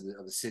expense of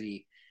the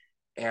city.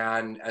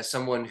 And as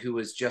someone who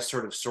was just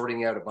sort of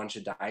sorting out a bunch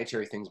of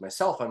dietary things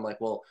myself, I'm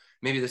like, well,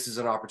 maybe this is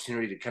an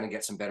opportunity to kind of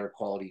get some better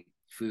quality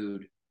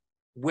food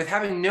with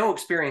having no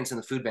experience in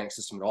the food bank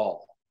system at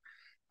all.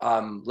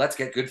 Let's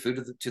get good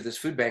food to this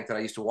food bank that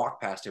I used to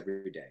walk past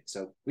every day.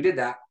 So we did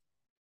that.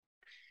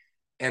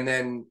 And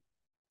then,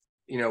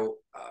 you know,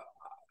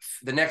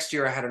 the next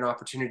year I had an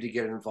opportunity to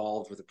get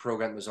involved with a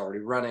program that was already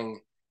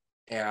running,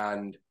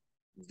 and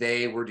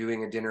they were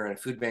doing a dinner and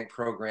a food bank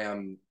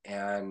program.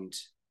 And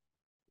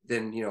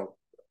then, you know,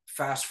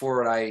 fast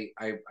forward, I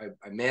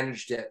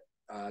managed it,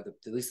 at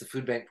least the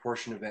food bank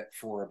portion of it,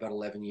 for about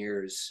 11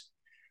 years.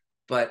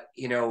 But,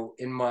 you know,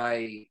 in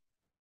my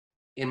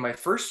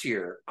first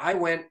year, I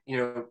went, you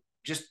know,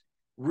 just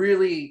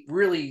really,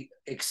 really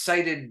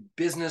excited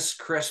business,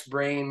 crisp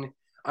brain.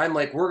 I'm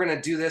like, we're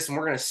gonna do this and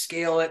we're gonna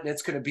scale it, and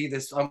it's gonna be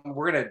this.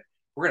 We're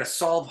gonna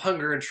solve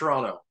hunger in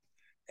Toronto,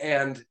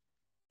 and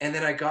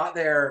then I got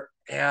there,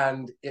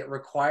 and it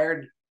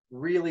required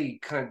really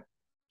kind of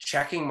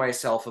checking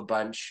myself a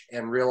bunch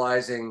and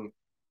realizing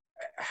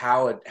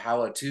how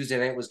a Tuesday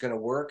night was going to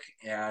work,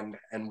 and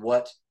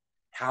what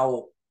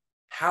how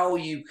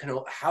you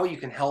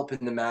can help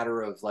in the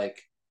matter of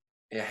like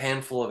a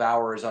handful of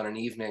hours on an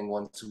evening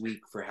once a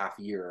week for half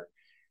a year.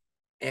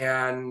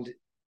 And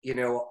you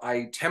know,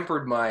 I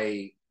tempered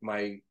my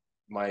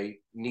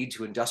need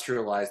to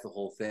industrialize the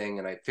whole thing,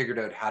 and I figured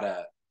out how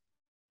to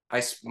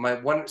I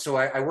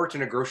worked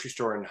in a grocery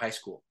store in high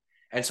school,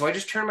 and so I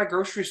just turned my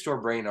grocery store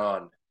brain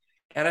on,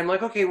 and I'm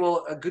like, okay,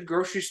 well, a good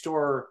grocery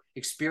store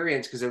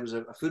experience, because it was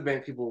a food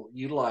bank people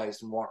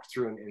utilized and walked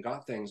through and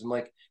got things. I'm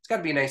like, it's got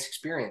to be a nice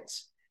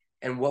experience,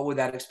 and what would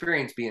that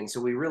experience be? And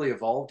so we really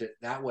evolved it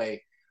that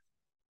way.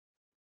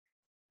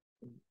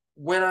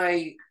 When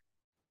I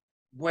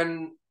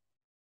when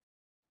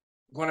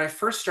when I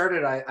first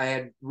started, I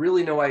had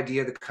really no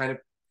idea the kind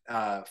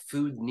of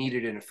food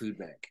needed in a food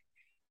bank.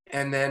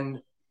 And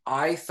then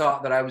I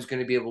thought that I was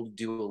going to be able to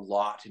do a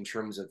lot in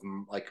terms of,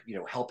 like, you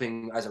know,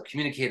 helping as a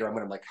communicator. I'm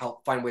going to like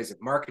help find ways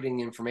of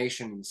marketing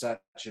information and such.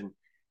 And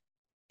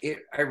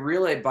I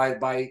realized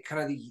by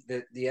kind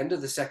of the end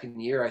of the second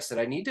year, I said,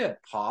 I need to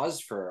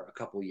pause for a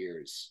couple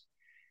years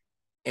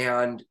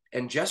and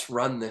just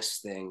run this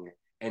thing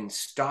and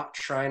stop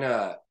trying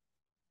to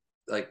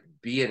like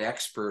be an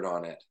expert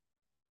on it,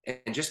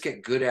 and just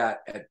get good at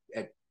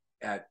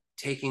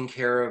taking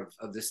care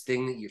of this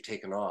thing that you've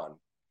taken on.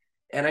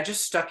 And I got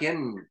stuck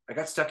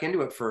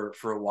into it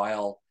for a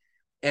while.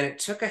 And it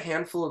took a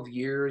handful of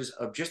years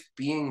of just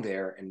being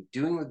there and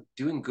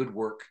doing good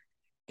work,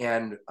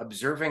 and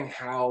observing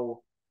how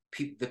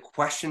the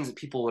questions that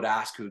people would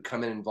ask who would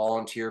come in and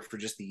volunteer for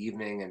just the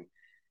evening.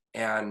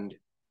 And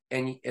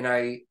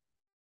I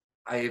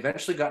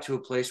eventually got to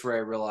a place where I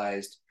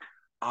realized,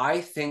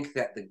 I think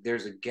that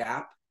there's a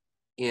gap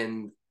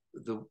in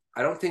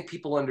I don't think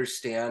people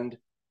understand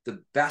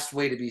the best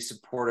way to be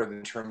supportive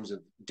in terms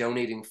of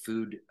donating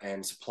food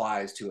and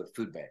supplies to a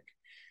food bank.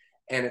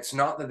 And it's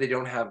not that they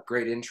don't have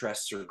great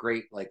interests or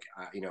great, like,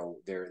 you know,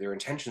 their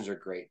intentions are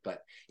great, but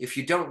if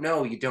you don't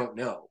know, you don't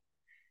know.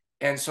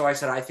 And so I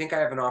said, I think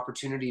I have an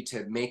opportunity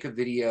to make a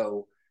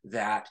video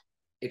that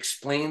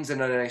explains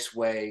in a nice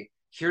way,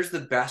 here's the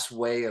best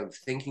way of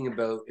thinking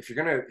about, if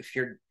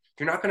you're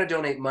not going to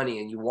donate money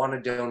and you want to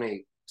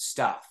donate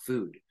stuff,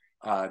 food,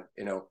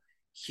 you know,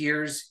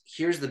 here's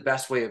the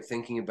best way of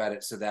thinking about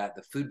it, so that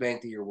the food bank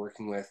that you're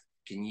working with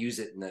can use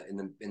it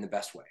in the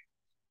best way.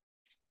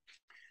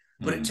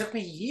 But it took me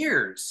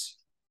years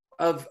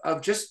of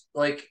just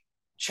like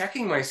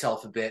checking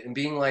myself a bit and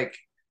being like,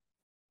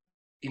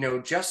 you know,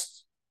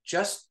 just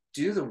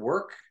do the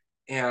work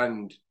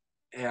and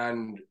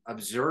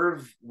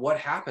observe what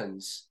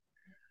happens.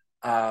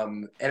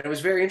 And it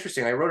was very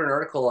interesting. I wrote an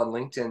article on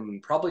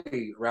LinkedIn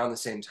probably around the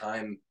same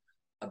time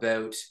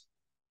about,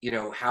 you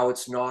know, how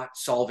it's not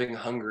solving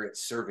hunger,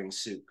 it's serving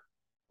soup,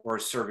 or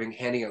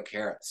handing out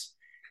carrots.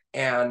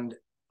 And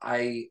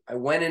I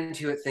went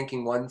into it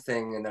thinking one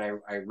thing, and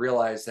then I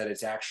realized that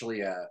it's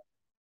actually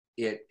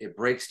it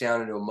breaks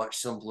down into a much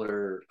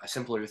simpler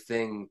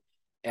thing.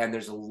 And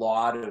there's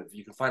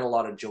you can find a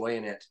lot of joy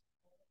in it,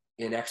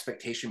 in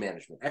expectation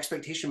management.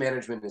 Expectation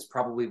management is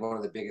probably one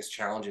of the biggest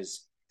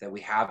challenges that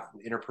we have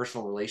in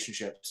interpersonal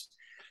relationships.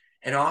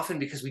 And often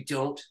because we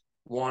don't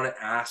want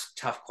to ask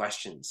tough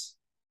questions,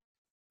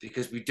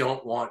 because we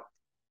don't want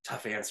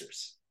tough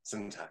answers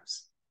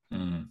sometimes.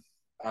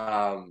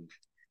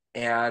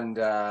 And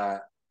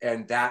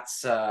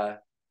that's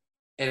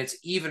and it's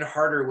even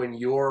harder when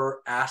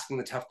you're asking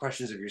the tough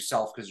questions of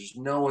yourself, because there's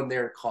no one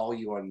there to call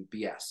you on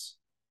BS.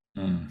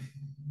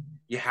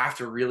 You have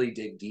to really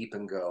dig deep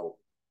and go,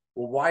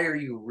 well, why are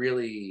you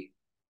really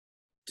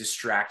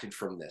distracted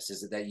from this?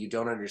 Is it that you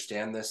don't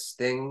understand this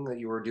thing that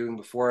you were doing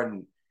before,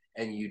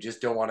 and you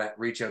just don't want to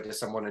reach out to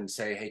someone and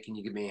say, hey, can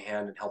you give me a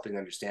hand in helping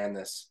understand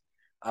this?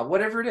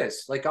 Whatever it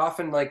is, like,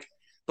 often, like,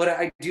 but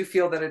I do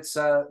feel that it's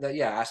that,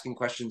 yeah, asking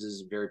questions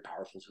is a very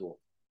powerful tool.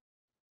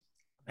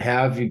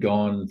 How have you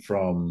gone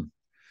from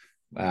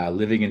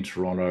living in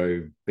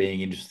Toronto,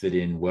 being interested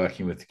in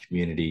working with the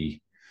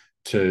community,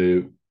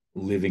 to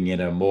living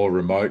in a more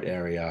remote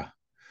area,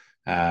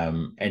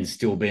 and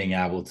still being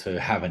able to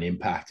have an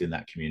impact in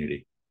that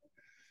community?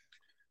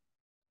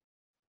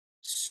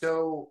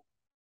 So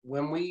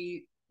when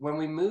we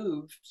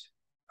moved,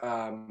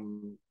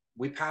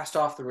 we passed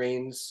off the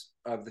reins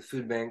of the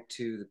food bank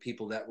to the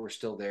people that were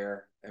still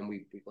there, and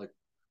we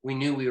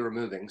knew we were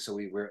moving, so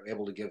we were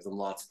able to give them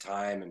lots of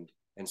time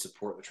and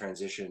support the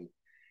transition.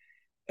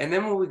 And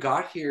then when we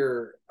got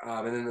here,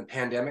 and then the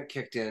pandemic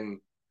kicked in,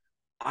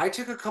 I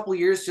took a couple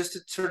years just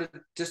to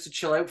just to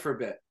chill out for a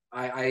bit.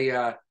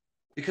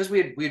 Because we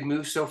had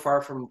moved so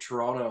far from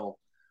Toronto,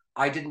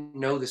 I didn't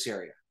know this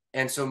area,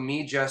 and so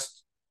me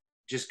just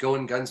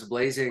going guns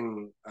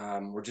blazing,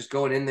 or just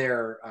going in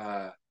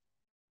there,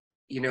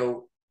 you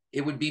know,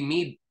 it would be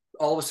me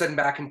all of a sudden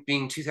back in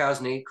being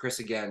 2008 Chris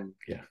again,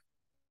 Yeah.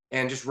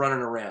 and just running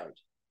around.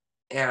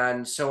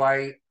 And so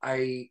I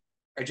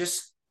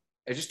just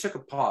I just took a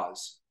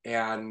pause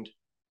and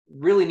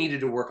really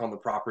needed to work on the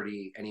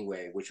property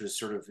anyway, which was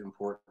sort of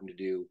important to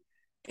do.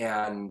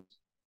 And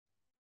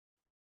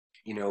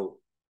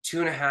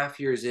 2.5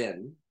 years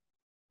in,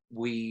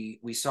 we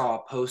saw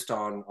a post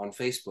on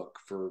Facebook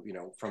for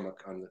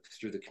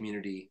through the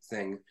community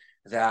thing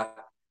that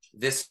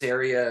this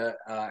area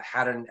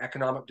had an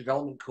economic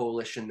development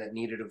coalition that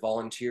needed a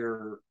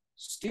volunteer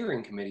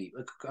steering committee,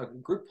 a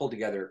group pulled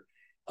together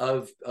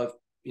of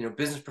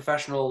business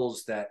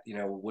professionals that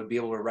would be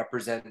able to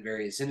represent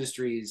various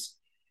industries,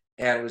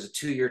 and it was a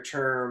 2-year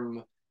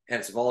term, and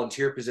it's a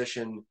volunteer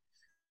position.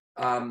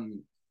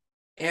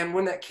 And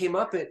when that came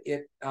up,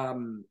 it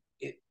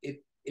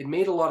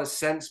made a lot of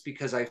sense,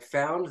 because I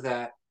found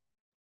that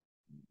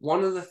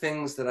one of the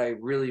things that I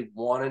really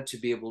wanted to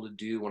be able to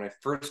do when I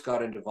first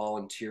got into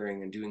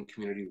volunteering and doing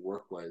community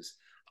work was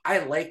I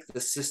like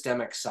the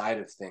systemic side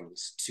of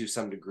things to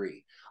some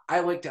degree. I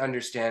like to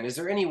understand, is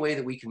there any way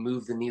that we can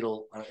move the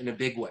needle in a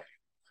big way?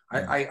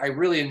 Yeah. I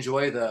really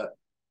enjoy the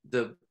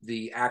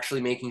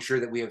actually making sure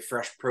that we have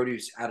fresh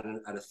produce at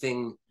a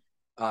thing.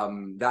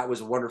 That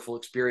was a wonderful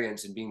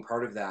experience and being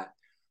part of that.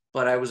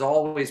 But I was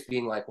always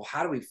being like, well,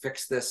 how do we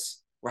fix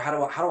this? Or how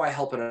do I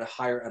help at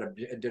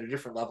a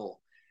different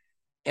level?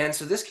 And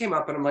so this came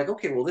up, and I'm like,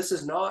 okay, well, this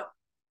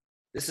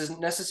isn't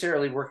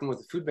necessarily working with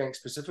the food bank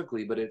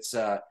specifically, but it's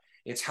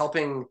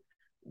helping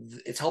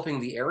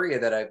the area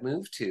that I've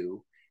moved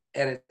to,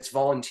 and it's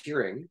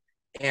volunteering,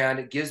 and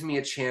it gives me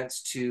a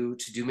chance to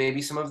do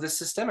maybe some of this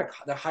systemic,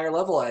 the higher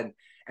level,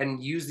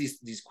 and use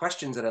these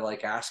questions that I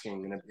like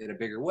asking in a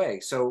bigger way.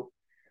 So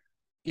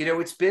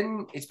it's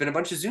been a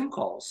bunch of Zoom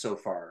calls so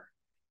far,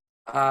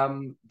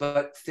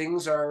 but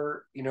things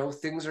are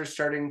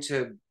starting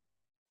to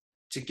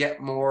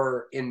get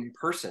more in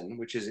person,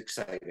 which is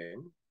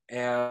exciting.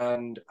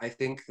 And I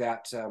think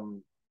that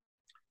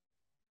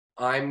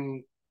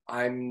I'm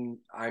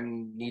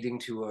needing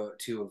to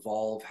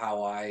evolve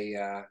how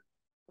I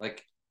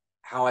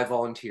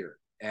volunteer,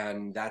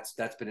 and that's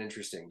been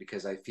interesting,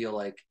 because I feel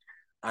like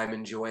I'm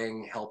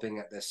enjoying helping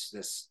at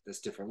this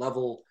different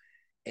level,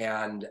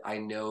 and I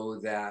know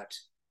that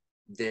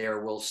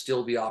there will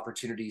still be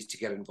opportunities to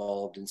get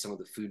involved in some of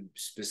the food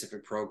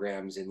specific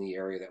programs in the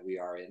area that we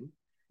are in.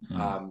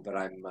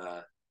 But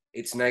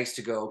it's nice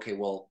to go, okay,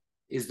 well,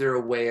 is there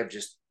a way of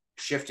just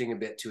shifting a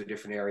bit to a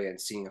different area and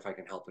seeing if I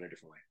can help in a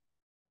different way?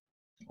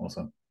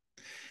 Awesome.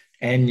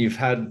 And you've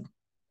had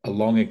a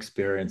long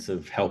experience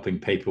of helping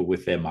people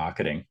with their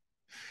marketing.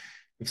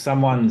 If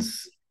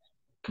someone's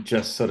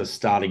just sort of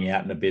starting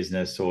out in a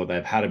business, or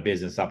they've had a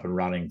business up and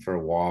running for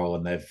a while,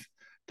 and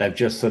they've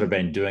just sort of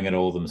been doing it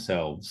all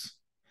themselves,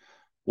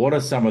 what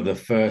are some of the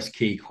first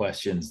key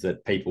questions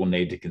that people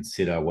need to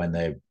consider when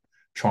they're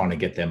trying to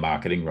get their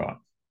marketing right?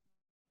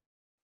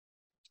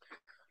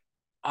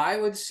 I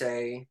would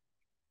say,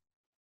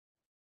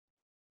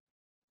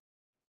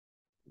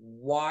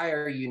 why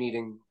are you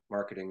needing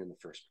marketing in the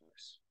first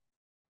place?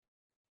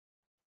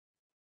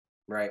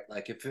 Right?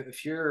 Like if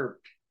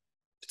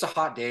it's a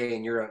hot day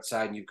and you're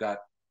outside and you've got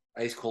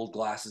ice cold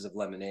glasses of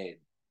lemonade,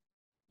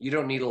 you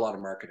don't need a lot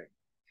of marketing.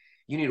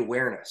 You need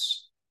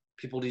awareness.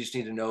 People just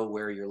need to know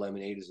where your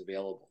lemonade is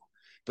available,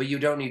 but you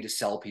don't need to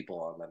sell people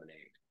on lemonade.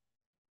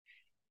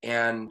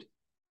 And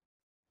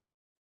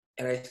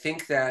I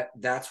think that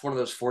that's one of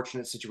those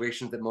fortunate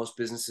situations that most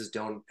businesses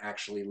don't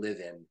actually live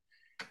in.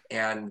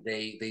 And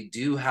they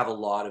do have a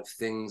lot of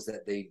things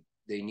that they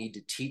need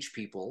to teach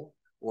people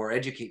or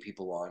educate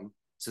people on,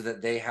 so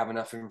that they have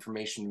enough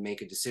information to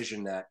make a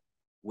decision that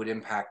would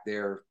impact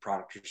their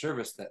product or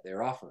service that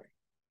they're offering.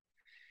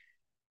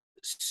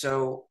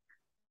 So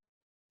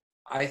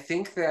I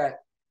think that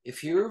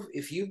if you've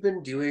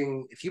been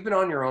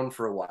on your own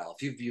for a while,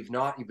 if you've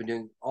been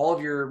doing all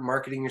of your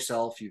marketing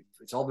yourself,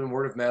 it's all been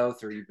word of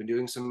mouth, or you've been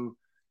doing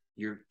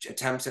your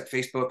attempts at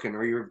Facebook,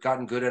 or you've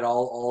gotten good at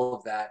all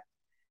of that,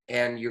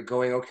 and you're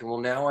going, okay, well,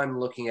 now I'm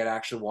looking at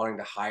actually wanting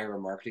to hire a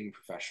marketing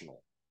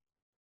professional.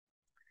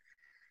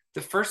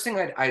 The first thing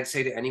I'd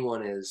say to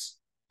anyone is,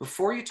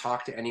 before you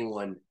talk to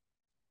anyone,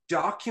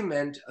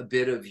 document a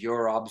bit of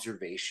your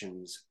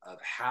observations of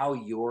how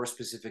your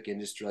specific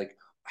industry, like,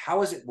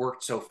 how has it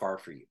worked so far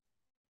for you?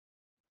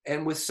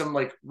 and with some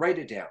like, write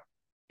it down,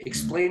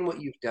 explain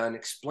what you've done,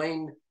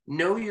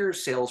 know your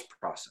sales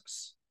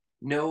process.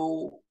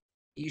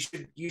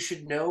 You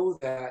should know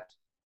that,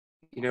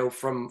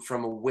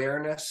 from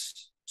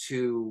awareness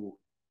to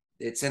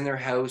it's in their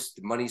house,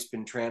 the money's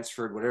been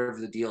transferred, whatever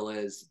the deal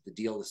is,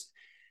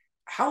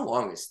 how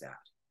long is that?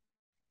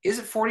 Is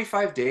it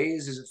 45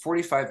 days? Is it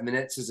 45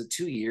 minutes? Is it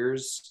 2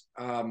 years?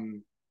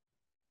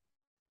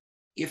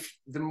 If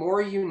the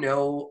more you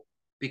know,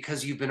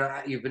 because you've been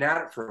at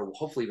it for,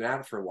 hopefully you've been at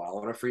it for a while.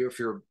 And if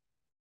you're,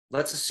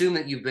 let's assume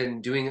that you've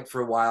been doing it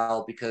for a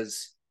while,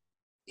 because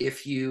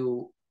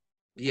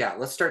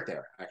let's start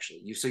there.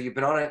 Actually, you've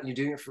been on it, you're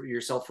doing it for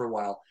yourself for a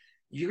while.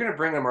 You're going to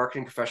bring a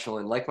marketing professional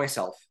in, like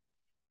myself,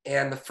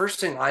 and the first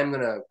thing I'm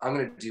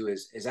gonna do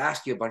is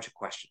ask you a bunch of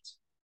questions.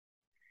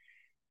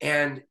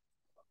 And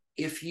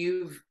if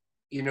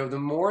the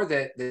more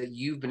that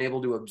you've been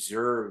able to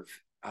observe,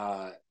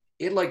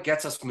 it like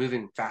gets us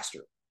moving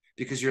faster,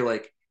 because you're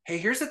like, hey,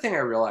 here's the thing I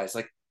realized.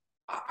 Like,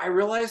 I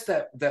realized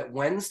that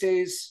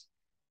Wednesdays,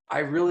 I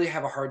really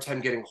have a hard time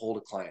getting hold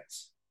of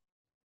clients.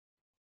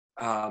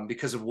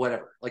 Because of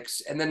whatever, like,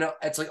 and then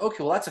it's like,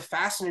 okay, well, that's a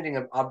fascinating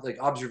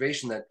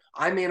observation that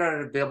I may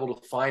not be able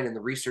to find in the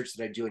research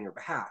that I do on your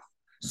behalf.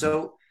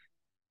 So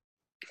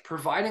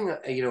providing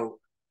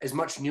as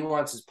much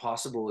nuance as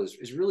possible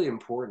is really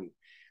important.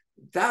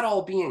 That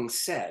all being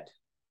said,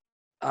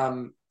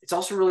 it's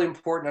also really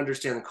important to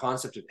understand the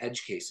concept of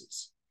edge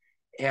cases,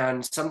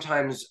 and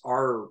sometimes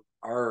our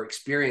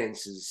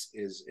experience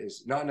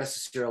is not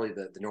necessarily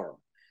the norm.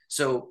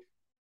 So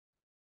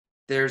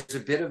there's a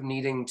bit of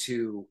needing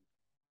to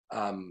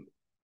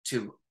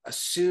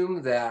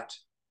assume that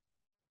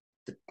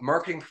the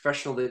marketing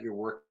professional that you're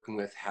working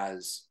with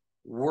has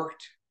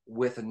worked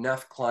with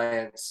enough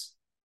clients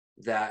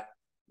that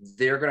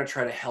they're going to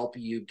try to help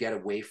you get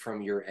away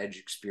from your edge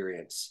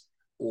experience,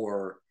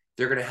 or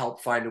they're going to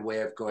help find a way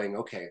of going,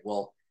 okay,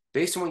 well,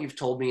 based on what you've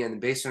told me and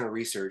based on our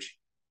research,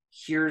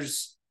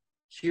 here's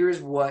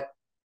what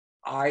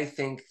I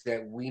think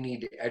that we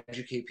need to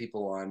educate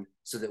people on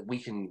so that we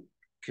can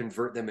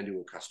convert them into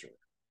a customer.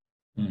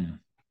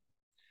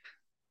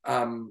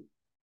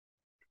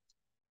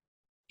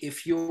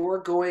 If you're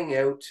going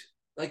out,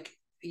 like,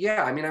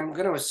 I'm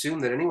going to assume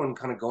that anyone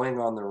kind of going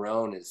on their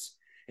own is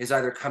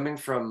either coming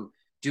from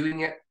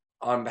doing it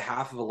on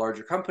behalf of a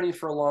larger company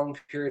for a long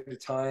period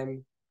of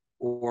time,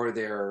 or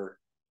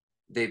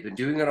they've been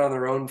doing it on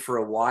their own for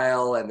a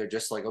while, and they're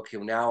just like, okay,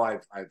 well, now I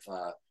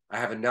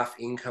have enough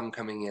income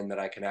coming in that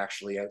I can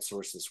actually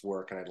outsource this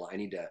work, and I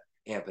need to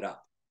amp it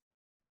up.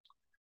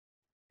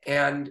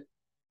 And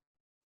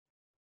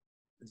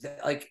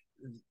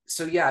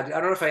so yeah, I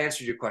don't know if I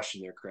answered your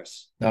question there,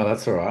 Chris. No,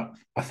 that's all right.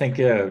 I think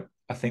the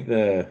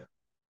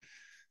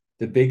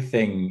big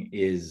thing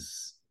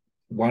is,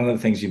 one of the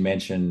things you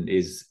mentioned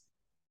is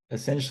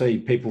essentially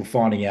people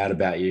finding out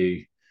about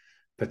you,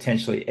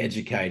 potentially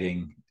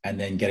educating, and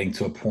then getting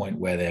to a point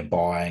where they're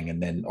buying,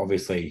 and then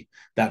obviously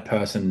that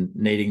person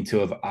needing to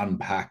have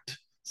unpacked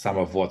some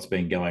of what's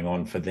been going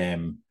on for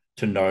them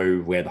to know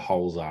where the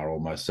holes are,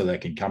 almost, so they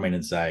can come in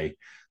and say,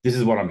 this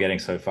is what I'm getting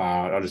so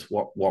far.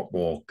 What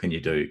more can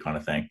you do, kind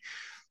of thing.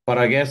 But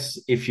I guess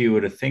if you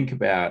were to think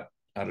about,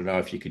 I don't know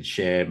if you could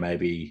share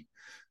maybe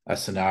a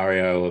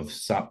scenario of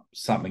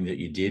something that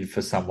you did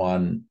for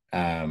someone,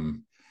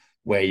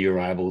 where you're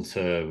able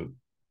to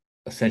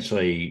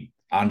essentially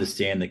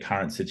understand the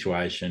current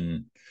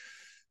situation,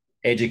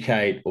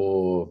 educate,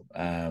 or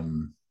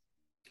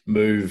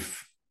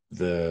move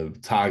the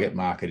target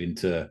market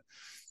into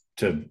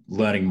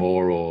learning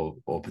more,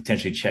 or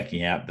potentially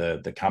checking out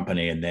the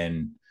company, and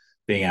then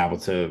being able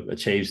to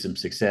achieve some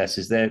success.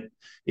 Is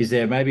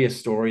there maybe a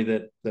story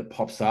that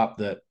pops up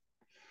that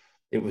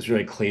it was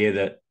really clear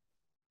that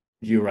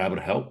you were able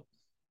to help?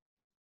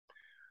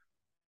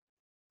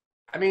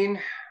 I mean,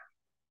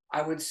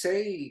 I would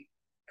say,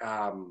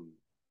 one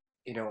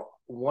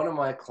of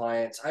my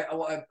clients,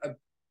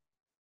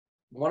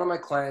 one of my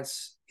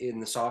clients in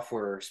the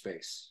software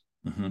space,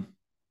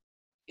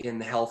 in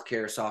the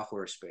healthcare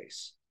software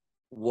space,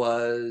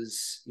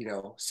 was,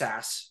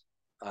 SaaS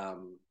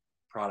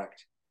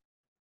product,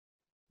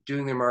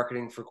 doing their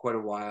marketing for quite a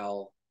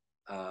while.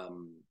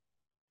 And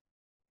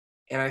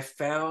I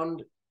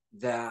found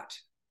that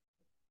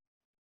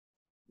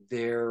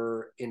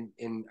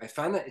I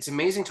found that it's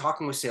amazing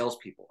talking with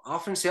salespeople.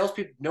 Often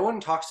salespeople, no one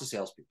talks to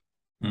salespeople.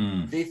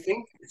 They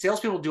think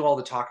salespeople do all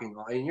the talking.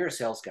 I mean, you're a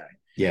sales guy.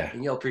 Yeah.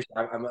 And you'll appreciate,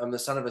 I'm the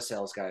son of a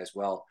sales guy as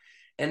well.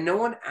 And no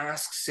one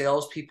asks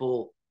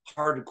salespeople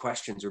hard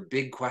questions or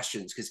big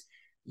questions, because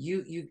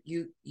you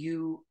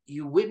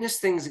witness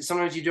things that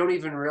sometimes you don't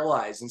even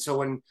realize. And so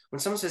when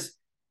someone says,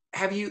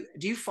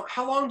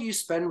 how long do you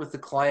spend with the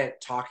client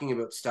talking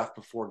about stuff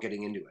before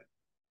getting into it?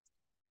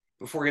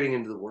 Before getting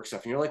into the work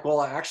stuff? And you're like,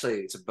 well, actually,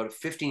 it's about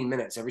 15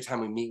 minutes. Every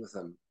time we meet with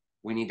them,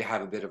 we need to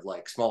have a bit of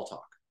like small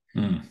talk.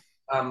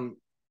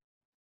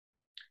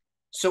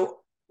 So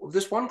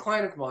this one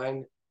client of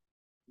mine,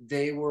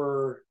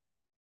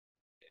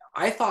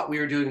 I thought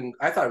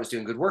I was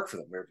doing good work for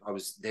them.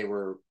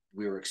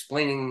 We were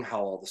explaining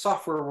how all the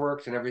software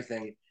worked and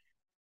everything.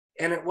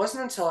 And it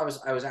wasn't until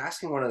I was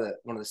asking one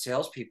of the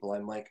salespeople,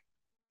 I'm like,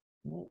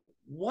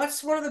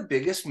 what's one of the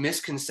biggest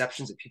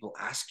misconceptions that people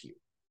ask you?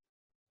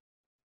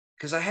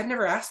 Because I had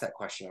never asked that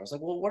question. I was like,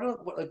 well,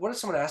 what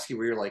does someone ask you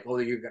where you're like, oh,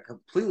 you got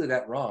completely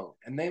that wrong?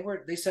 And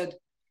they said,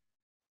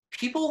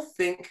 people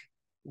think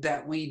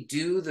that we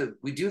do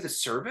the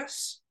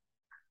service,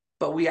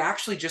 but we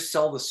actually just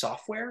sell the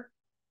software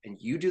and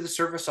you do the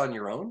service on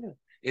your own.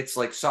 It's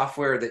like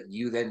software that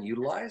you then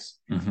utilize.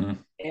 Mm-hmm.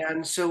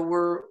 And so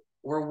we're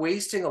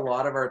wasting a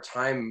lot of our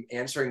time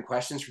answering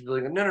questions from people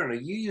like, no,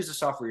 you use the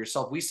software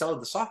yourself. We sell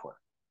the software.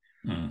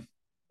 Mm.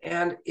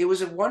 And it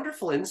was a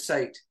wonderful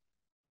insight,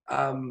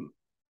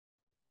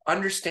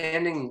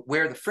 understanding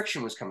where the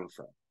friction was coming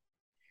from.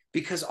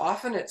 Because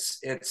often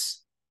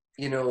it's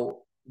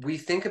we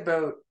think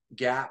about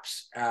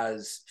gaps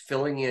as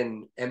filling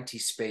in empty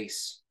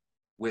space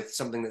with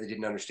something that they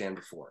didn't understand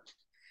before.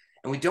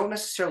 And we don't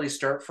necessarily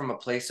start from a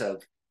place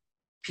of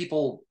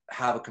people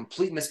have a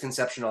complete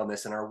misconception on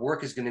this, and our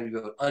work is going to be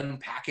about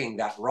unpacking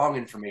that wrong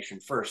information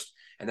first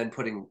and then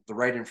putting the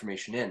right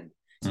information in.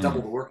 It's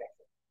double the work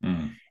effort.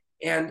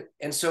 Mm.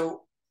 And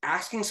so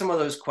asking some of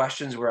those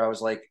questions where I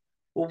was like,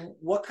 well,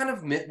 what kind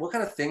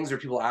of things are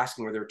people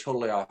asking where they're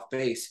totally off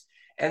base?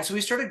 And so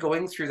we started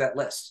going through that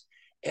list,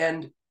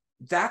 and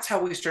that's how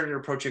we started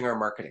approaching our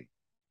marketing.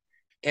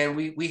 And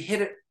we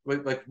hit it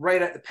like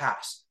right at the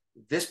pass.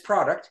 This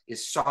product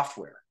is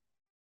software.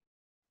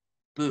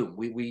 Boom.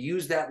 We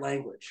use that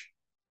language,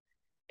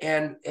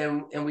 and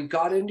we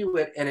got into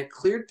it, and it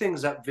cleared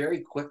things up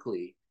very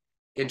quickly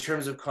in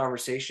terms of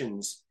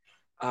conversations.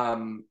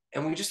 And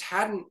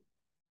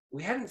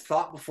we hadn't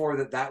thought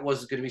before that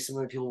was going to be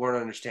something that people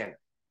weren't understanding.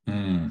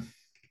 Mm.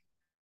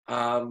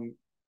 And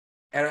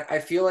I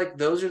feel like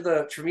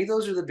for me,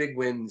 those are the big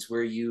wins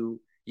where you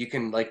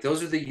can, like,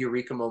 those are the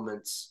eureka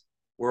moments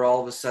where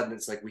all of a sudden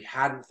it's like, we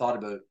hadn't thought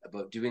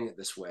about doing it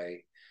this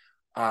way.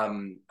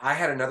 I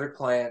had another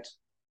client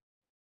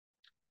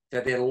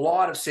that they had a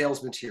lot of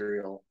sales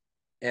material,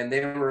 and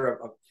they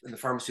were in the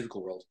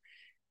pharmaceutical world.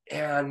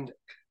 And,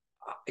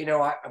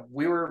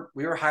 we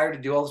were hired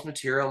to do all this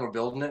material, and we're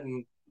building it.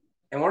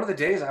 And one of the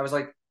days I was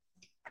like,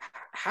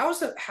 how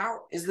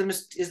is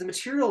the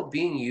material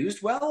being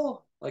used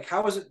well? Like,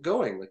 how is it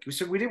going? Like we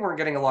said, weren't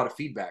getting a lot of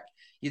feedback.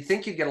 You'd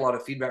think you'd get a lot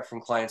of feedback from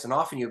clients, and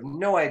often you have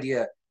no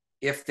idea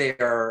if they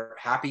are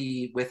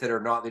happy with it or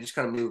not. They just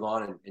kind of move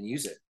on and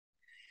use it.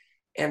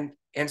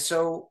 And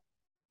so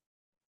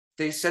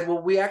they said,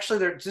 well,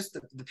 they're just,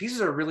 the pieces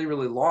are really,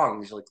 really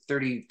long. These are like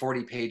 30,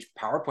 40 page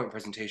PowerPoint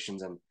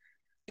presentations. And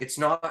that's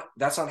not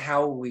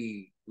how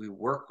we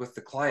work with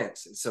the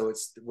clients. And so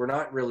we're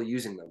not really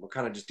using them. We're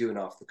kind of just doing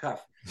off the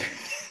cuff.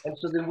 And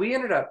so then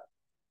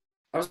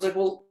I was like,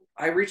 well,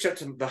 I reached out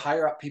to the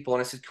higher up people,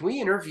 and I said, can we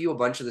interview a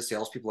bunch of the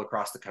salespeople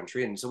across the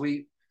country? And so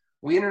we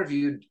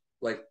interviewed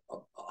like a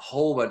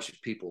whole bunch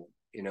of people,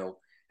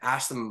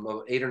 asked them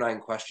about 8 or 9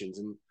 questions.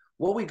 And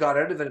what we got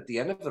out of it at the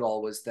end of it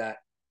all was that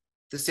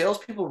the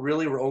salespeople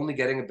really were only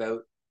getting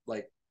about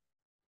like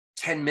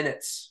 10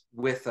 minutes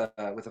with a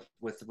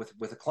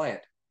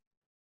client.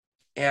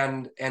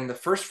 And the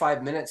first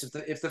 5 minutes,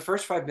 if the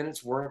first 5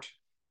 minutes weren't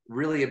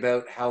really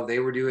about how they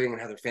were doing and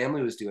how their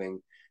family was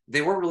doing,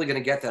 they weren't really going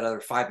to get that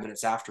other 5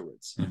 minutes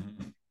afterwards.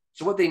 Mm-hmm.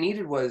 So what they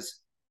needed was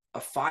a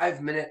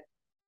 5-minute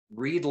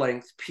read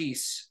length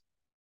piece.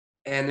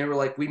 And they were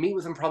like, we meet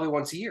with them probably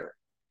once a year.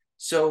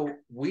 So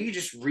we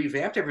just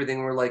revamped everything.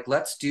 We're like,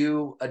 let's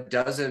do a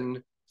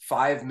dozen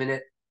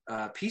 5-minute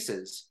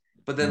pieces,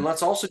 but then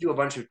let's also do a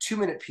bunch of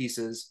 2-minute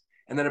pieces,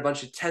 and then a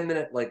bunch of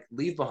 10-minute like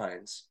leave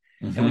behinds.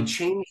 Mm-hmm. And we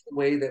changed the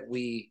way that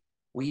we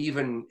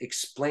even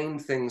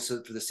explained things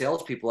for the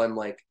salespeople. And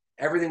like,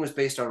 everything was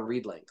based on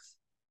read length.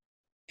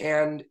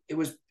 And it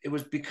was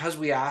because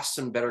we asked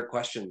some better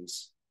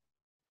questions.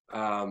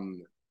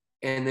 And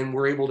then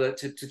we're able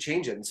to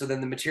change it. And so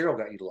then the material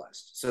got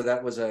utilized. So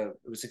it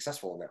was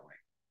successful in that way.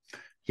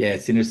 Yeah,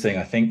 it's interesting.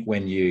 I think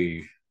when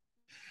you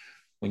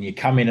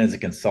come in as a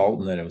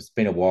consultant, and it's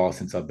been a while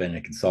since I've been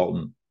a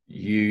consultant,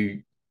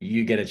 you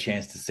get a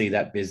chance to see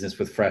that business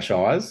with fresh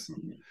eyes.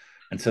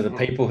 And so the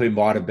people who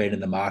might have been in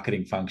the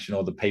marketing function,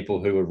 or the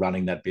people who were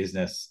running that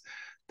business,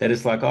 they're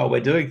just like, oh,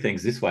 we're doing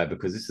things this way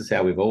because this is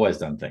how we've always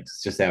done things.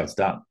 It's just how it's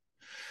done.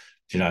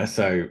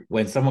 So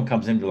when someone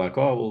comes in, they're like,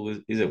 oh, well,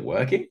 is it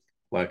working?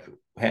 Like,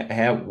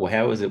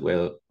 how is it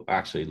we're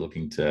actually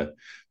looking to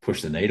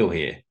push the needle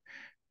here?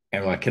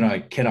 And we're like,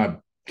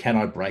 can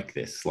I break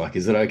this? Like,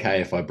 is it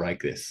okay if I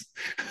break this?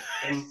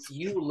 And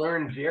you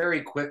learn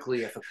very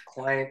quickly if a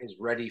client is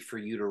ready for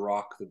you to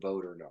rock the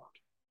boat or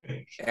not.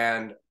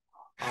 And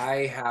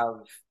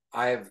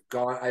I've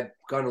gone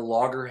to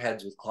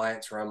loggerheads with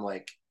clients where I'm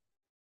like,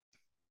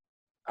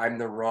 I'm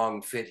the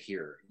wrong fit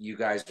here. You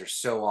guys are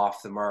so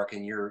off the mark,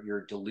 and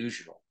you're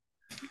delusional.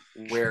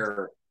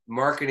 Where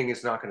marketing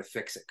is not going to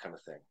fix it, kind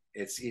of thing.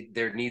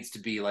 There needs to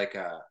be like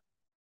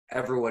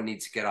everyone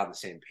needs to get on the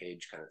same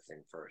page kind of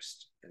thing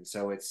first. And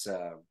so it's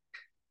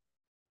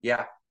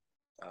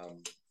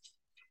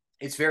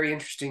very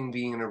interesting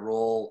being in a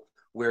role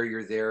where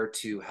you're there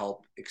to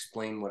help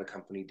explain what a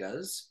company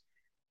does,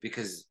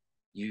 because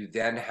you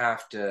then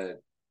have to,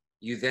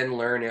 you then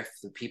learn if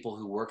the people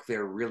who work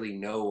there really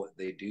know what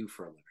they do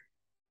for a living.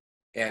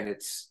 And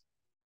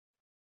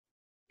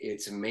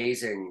it's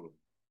amazing,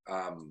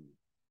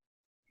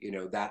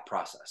 that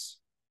process.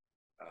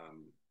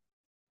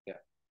 Yeah.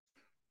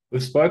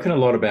 We've spoken a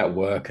lot about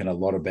work and a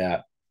lot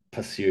about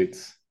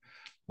pursuits.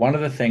 One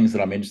of the things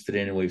that I'm interested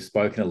in, and we've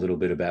spoken a little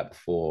bit about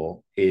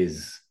before,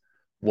 is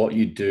what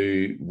you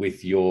do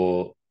with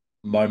your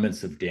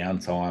moments of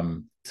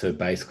downtime to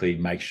basically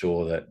make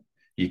sure that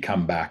you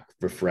come back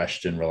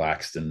refreshed and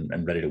relaxed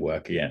and ready to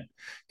work again.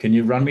 Can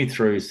you run me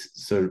through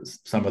sort of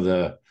some of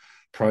the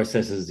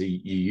processes you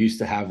used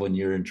to have when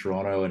you were in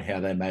Toronto and how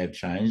they may have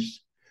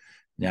changed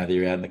now that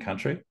you're out in the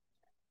country?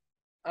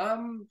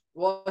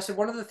 Well, so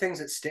one of the things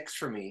that sticks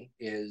for me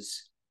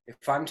is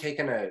if I'm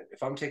taking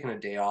a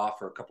day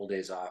off or a couple of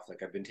days off,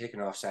 like I've been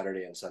taking off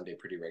Saturday and Sunday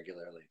pretty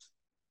regularly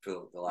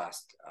for the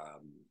last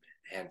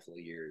handful of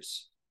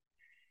years,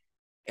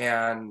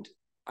 and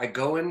I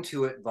go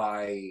into it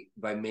by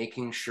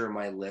making sure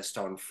my list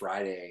on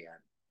Friday at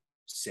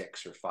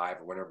 6 or 5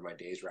 or whenever my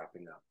day's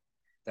wrapping up,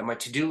 that my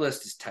to-do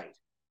list is tight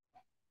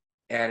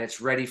and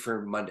it's ready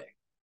for Monday,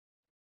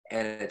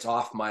 and it's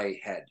off my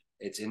head.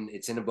 It's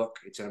in a book.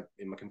 It's in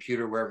my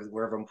computer,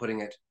 wherever I'm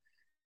putting it,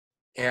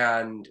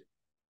 and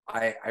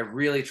I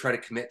really try to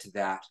commit to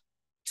that,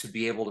 to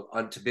be able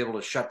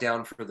to shut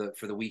down for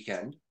the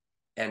weekend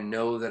and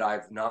know that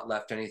I've not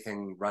left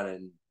anything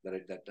running, not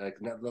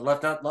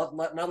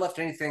left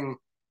anything,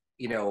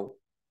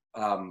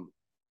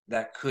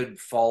 that could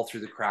fall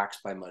through the cracks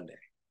by Monday.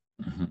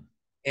 Mm-hmm.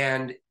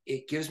 And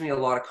it gives me a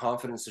lot of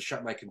confidence to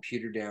shut my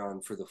computer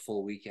down for the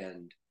full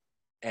weekend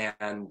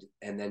and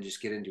then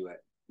just get into it.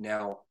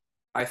 Now,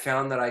 I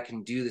found that I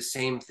can do the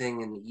same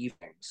thing in the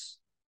evenings,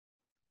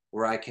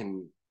 where I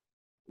can,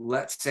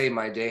 let's say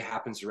my day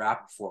happens to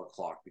wrap at 4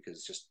 o'clock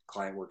because just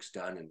client work's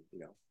done and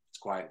it's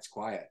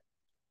quiet.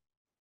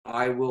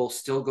 I will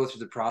still go through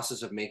the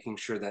process of making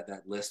sure that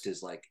list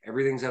is like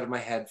everything's out of my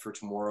head for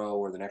tomorrow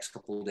or the next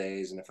couple of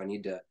days. And if I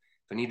need to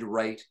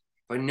write,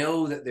 if I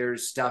know that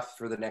there's stuff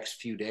for the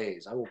next few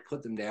days, I will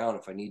put them down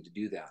if I need to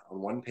do that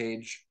on one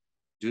page,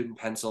 do it in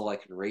pencil. I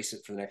can erase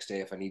it for the next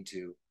day if I need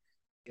to.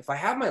 If I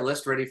have my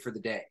list ready for the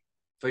day,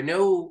 if I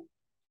know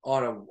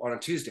on a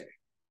Tuesday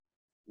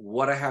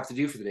what I have to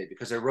do for the day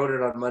because I wrote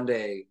it on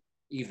Monday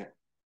evening,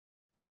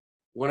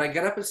 when I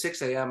get up at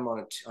 6 a.m.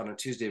 on a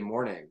Tuesday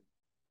morning,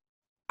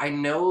 I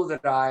know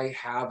that I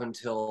have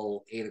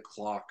until 8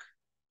 o'clock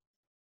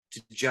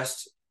to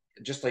just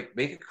like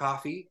make a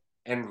coffee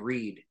and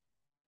read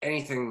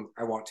anything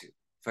I want to.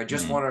 If I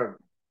just want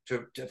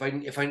to,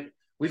 if I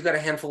we've got a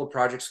handful of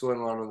projects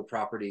going on the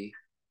property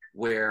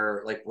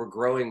where like we're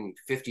growing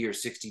 50 or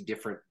 60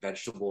 different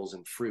vegetables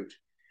and fruit.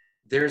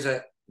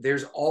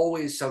 There's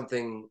always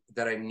something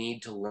that I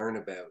need to learn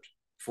about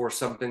for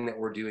something that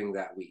we're doing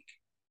that week.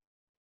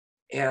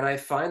 And I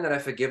find that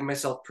if I give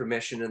myself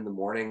permission in the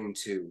morning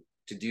to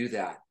do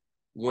that,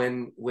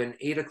 when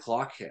 8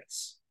 o'clock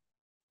hits,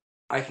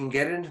 I can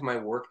get into my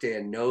workday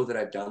and know that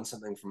I've done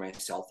something for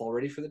myself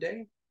already for the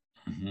day.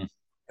 Mm-hmm.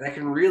 And I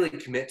can really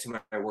commit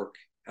to my work.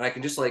 And I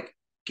can just like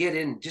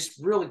just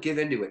really give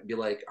into it and be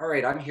like, all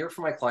right, I'm here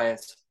for my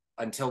clients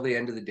until the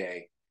end of the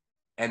day.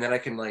 And then I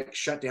can like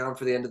shut down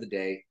for the end of the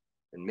day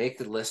and make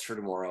the list for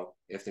tomorrow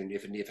if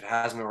it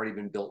hasn't already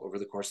been built over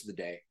the course of the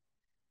day.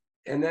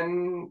 And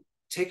then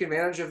take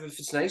advantage of if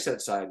it's nice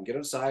outside and get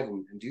outside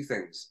and do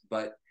things.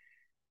 But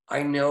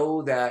I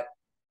know that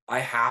I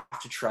have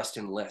to trust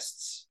in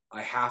lists.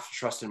 I have to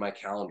trust in my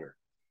calendar.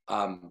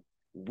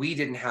 We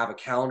didn't have a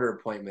calendar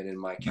appointment in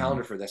my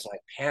calendar for this. And I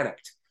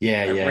panicked.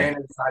 I ran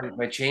inside with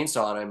my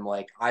chainsaw and I'm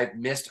like, I've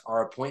missed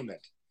our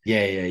appointment.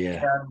 Yeah.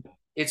 And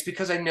it's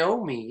because I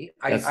know me.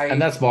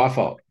 And that's my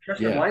fault.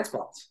 Trust my blind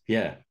spots.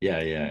 Yeah.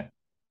 And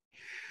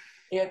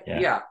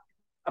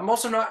I'm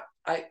also not,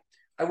 I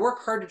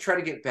work hard to try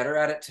to get better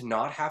at it to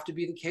not have to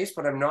be the case,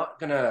 but I'm not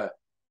going to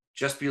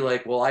just be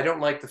like, well, I don't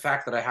like the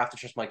fact that I have to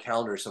trust my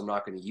calendar, so I'm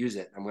not going to use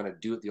it. I'm going to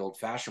do it the old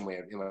fashioned way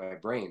in my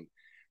brain.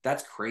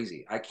 That's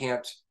crazy.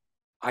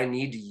 I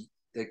need to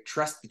like,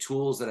 trust the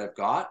tools that I've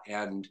got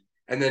and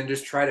then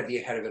just try to be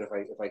ahead of it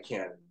if I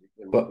can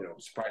and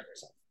surprise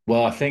myself.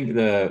 Well, I think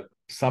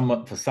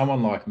for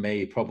someone like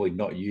me, probably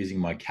not using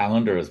my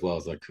calendar as well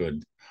as I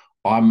could,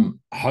 I'm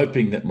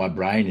hoping that my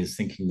brain is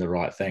thinking the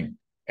right thing.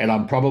 And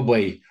I'm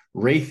probably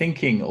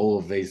rethinking all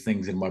of these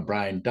things in my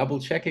brain, double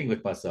checking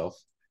with myself,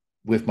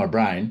 with my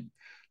brain,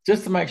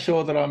 just to make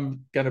sure that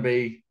I'm going to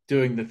be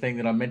doing the thing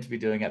that I'm meant to be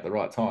doing at the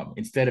right time,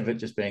 instead of it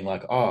just being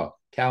like, oh,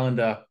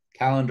 calendar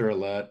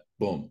alert,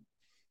 boom,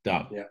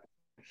 done.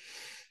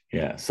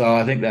 Yeah. So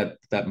I think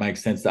that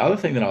makes sense. The other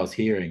thing that I was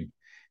hearing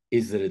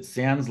is that it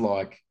sounds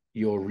like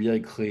you're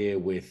really clear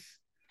with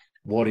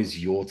what is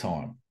your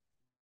time.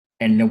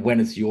 And when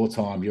it's your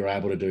time, you're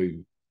able to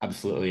do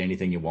absolutely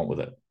anything you want with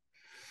it.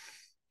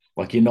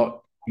 Like you're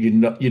not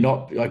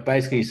like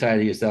basically you say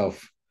to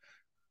yourself,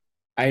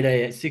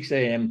 6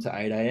 a.m. to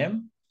 8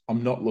 a.m.,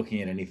 I'm not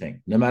looking at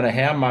anything. No matter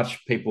how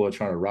much people are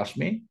trying to rush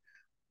me,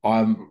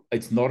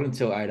 It's not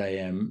until 8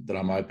 a.m. that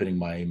I'm opening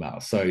my email.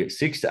 So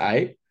 6 to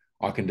 8,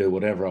 I can do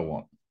whatever I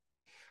want.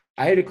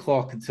 8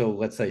 o'clock until,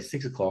 let's say,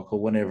 6 o'clock, or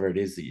whenever it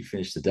is that you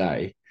finish the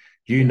day,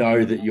 you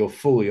know that you're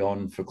fully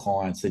on for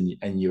clients,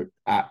 and you're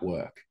at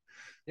work.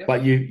 Yeah.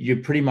 But you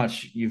pretty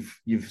much,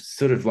 you've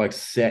sort of like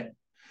set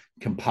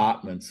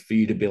compartments for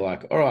you to be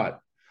like, all right,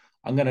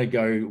 I'm going to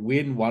go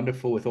win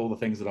wonderful with all the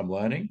things that I'm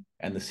learning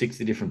and the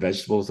 60 different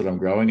vegetables that I'm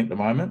growing at the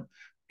moment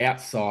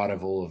outside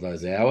of all of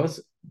those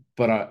hours.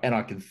 But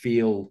I can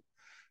feel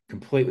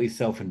completely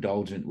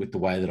self-indulgent with the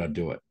way that I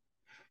do it,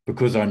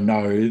 because I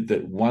know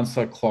that once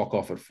I clock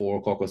off at 4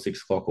 o'clock or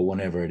 6 o'clock or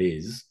whenever it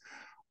is,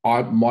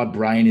 my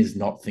brain is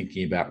not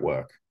thinking about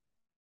work.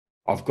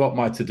 I've got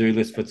my to-do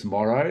list for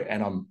tomorrow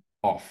and I'm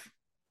off.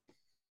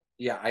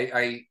 Yeah,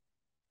 I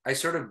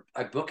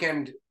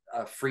bookend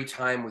free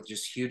time with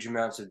just huge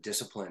amounts of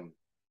discipline,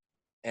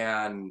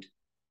 and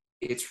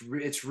it's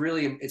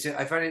really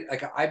I find it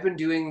like I've been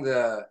doing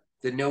the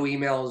no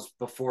emails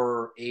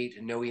before 8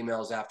 and no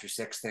emails after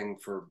 6 thing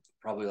for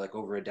probably like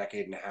over a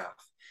decade and a half.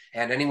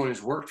 And anyone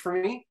who's worked for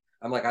me,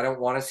 I'm like, I don't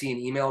want to see an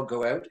email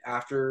go out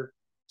after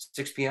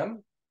 6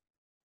 p.m.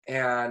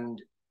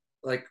 And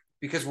like,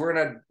 because we're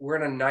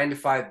in a 9 to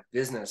 5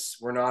 business.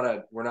 We're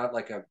not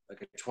like a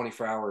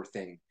 24-hour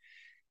thing.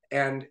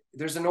 And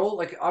there's an old,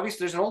 like, obviously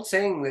there's an old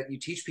saying that you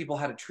teach people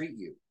how to treat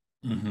you.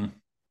 Mm-hmm.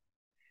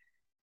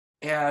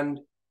 And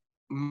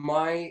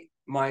my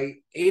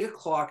 8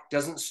 o'clock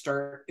doesn't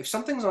start if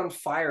something's on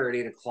fire at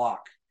 8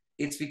 o'clock.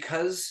 It's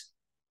because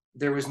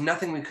there was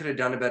nothing we could have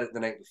done about it the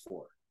night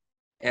before,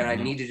 and I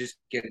need to just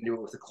get into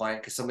it with the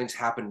client because something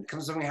happened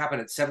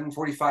at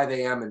 7:45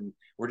 a.m. and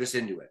we're just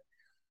into it.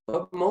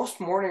 But most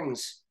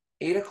mornings,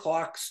 8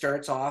 o'clock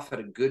starts off at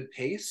a good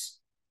pace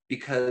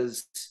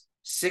because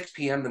 6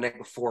 p.m. the night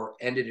before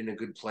ended in a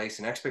good place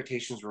and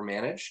expectations were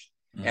managed.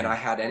 And I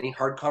had any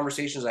hard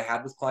conversations I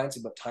had with clients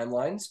about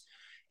timelines,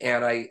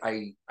 and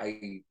I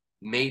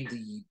made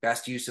the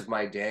best use of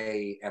my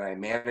day, and I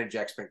managed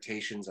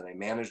expectations, and I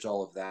managed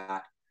all of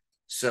that.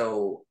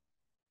 So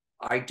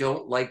I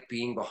don't like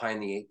being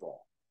behind the 8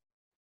 ball.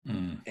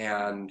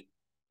 And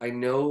I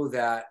know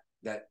that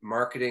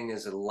marketing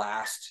is a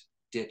last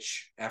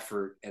ditch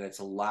effort, and it's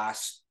the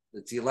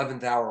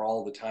 11th hour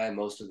all the time,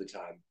 most of the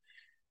time.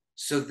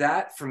 So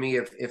that for me,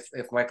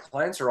 if my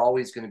clients are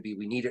always going to be,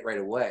 we need it right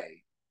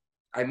away,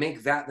 I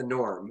make that the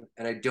norm,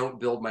 and I don't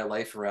build my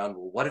life around,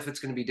 well, what if it's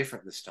going to be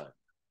different this time?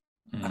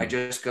 I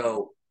just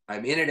go,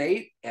 I'm in at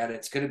 8 and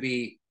it's going to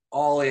be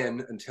all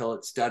in until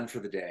it's done for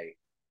the day.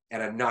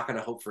 And I'm not going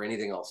to hope for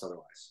anything else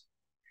otherwise.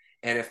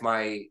 And if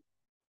I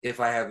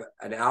have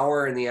an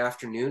hour in the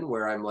afternoon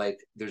where I'm like,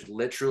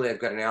 I've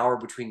got an hour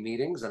between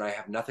meetings and I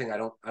have nothing, I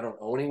don't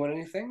owe anyone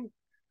anything,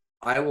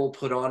 I will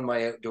put on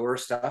my outdoor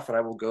stuff and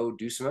I will go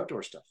do some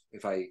outdoor stuff.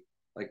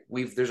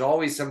 There's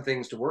always some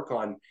things to work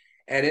on.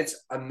 And it's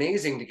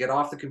amazing to get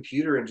off the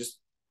computer and just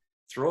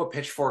throw a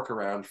pitchfork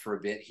around for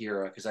a bit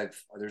here because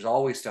there's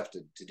always stuff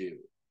to do.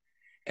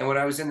 And when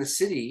I was in the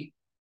city,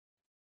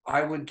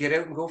 I would get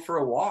out and go for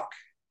a walk,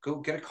 go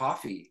get a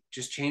coffee,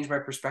 just change my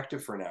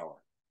perspective for an hour.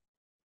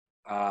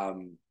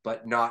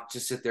 But not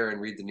to sit there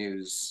and read the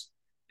news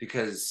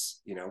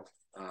because,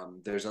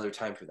 there's other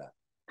time for that.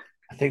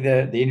 I think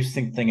the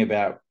interesting thing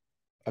about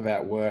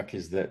work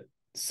is that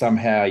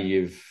somehow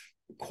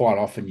quite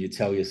often you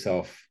tell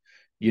yourself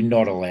you're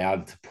not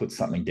allowed to put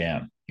something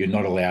down. You're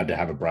not allowed to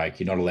have a break.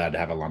 You're not allowed to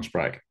have a lunch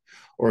break.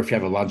 Or if you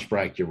have a lunch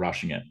break, you're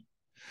rushing it.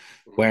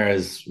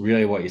 Whereas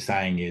really what you're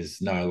saying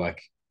is, no, like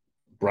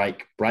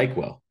break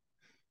well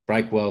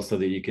so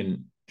that you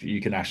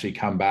can actually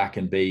come back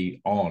and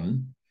be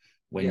on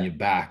when you're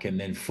back, and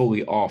then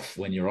fully off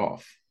when you're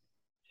off.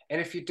 And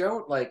if you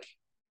don't, like,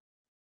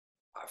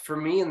 for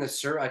me in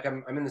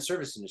the I'm in the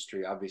service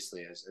industry,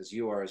 obviously, as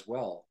you are as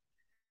well.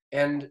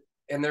 And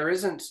there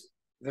isn't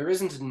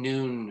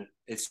noon.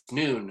 It's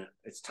noon.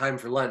 It's time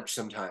for lunch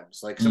sometimes.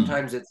 Like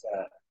sometimes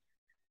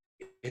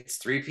it's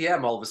 3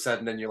 p.m. all of a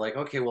sudden, and you're like,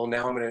 okay, well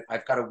now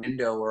I've got a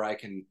window where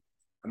I'm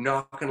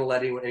not gonna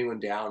let anyone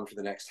down for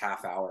the next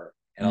half hour,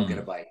 and I'll get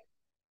a bite.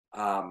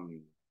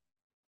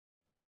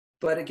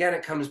 But again,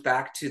 it comes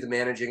back to the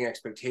managing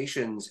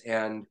expectations,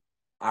 and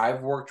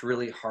I've worked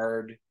really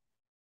hard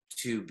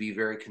to be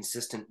very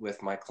consistent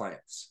with my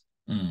clients.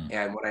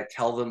 And when I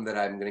tell them that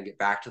I'm going to get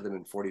back to them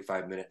in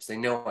 45 minutes, they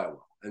know I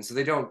will. And so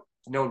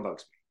no one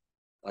bugs me.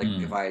 Like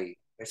if I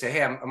say,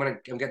 hey, I'm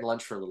getting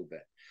lunch for a little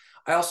bit.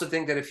 I also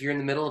think that if you're in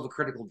the middle of a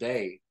critical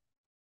day,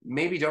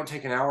 maybe don't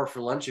take an hour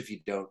for lunch if you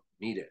don't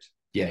need it.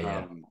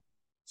 Yeah.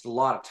 It's a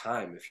lot of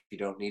time if you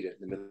don't need it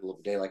in the middle of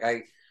the day.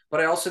 But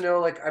I also know,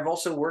 like, I've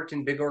also worked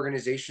in big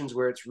organizations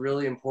where it's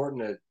really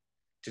important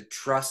to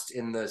trust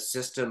in the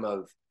system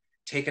of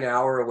take an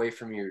hour away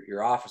from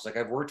your office. Like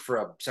I've worked for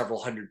a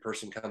several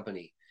 100-person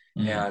company,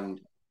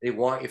 and they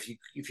want, if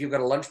you've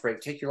got a lunch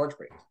break, take your lunch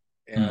break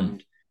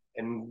and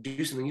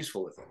do something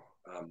useful with it.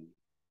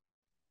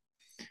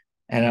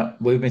 And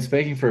we've been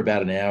speaking for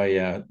about an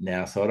hour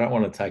now, so I don't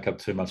want to take up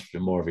too much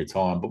more of your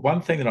time. But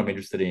one thing that I'm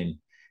interested in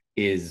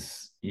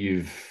is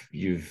you've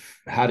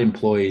had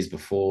employees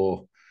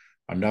before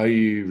I know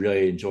you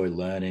really enjoy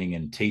learning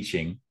and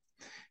teaching.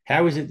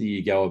 How is it that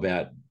you go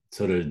about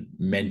sort of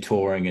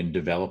mentoring and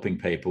developing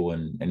people,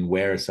 and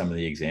where are some of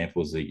the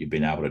examples that you've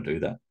been able to do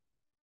that?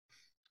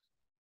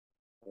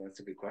 Well, that's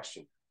a good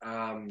question.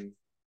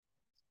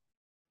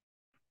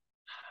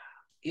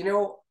 You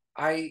know,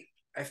 I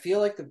feel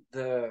like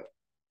the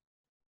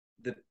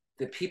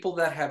the people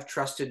that have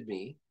trusted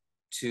me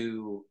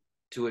to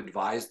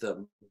advise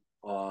them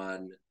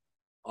on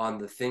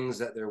the things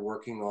that they're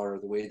working on or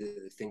the way that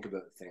they think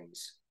about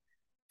things.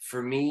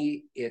 For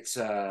me, it's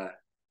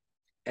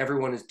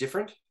everyone is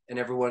different, and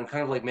everyone,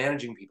 kind of like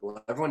managing people,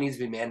 everyone needs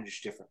to be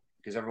managed different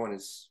because everyone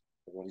is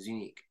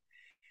unique.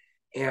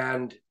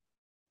 And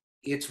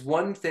it's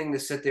one thing to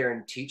sit there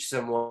and teach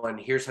someone,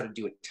 here's how to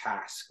do a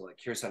task, like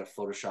here's how to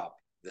Photoshop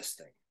this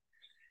thing.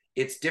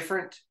 It's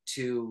different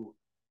to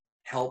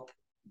help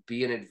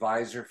be an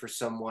advisor for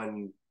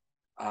someone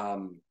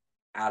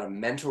at a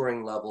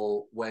mentoring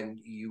level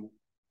when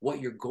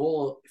what your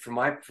goal, from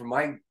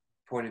my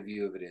point of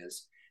view of it,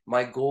 is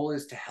my goal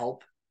is to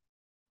help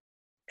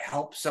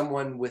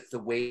someone with the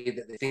way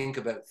that they think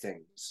about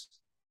things.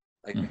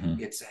 Like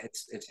Mm-hmm. it's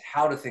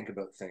how to think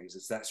about things.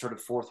 It's that sort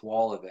of fourth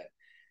wall of it.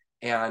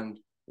 And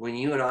when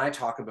you and I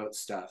talk about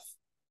stuff,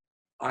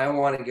 I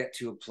want to get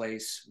to a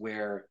place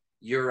where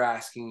you're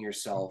asking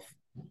yourself,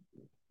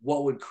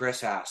 what would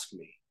Chris ask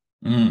me?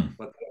 Mm.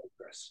 What would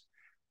Chris?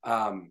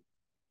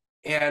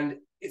 And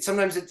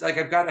sometimes it's like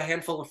I've got a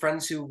handful of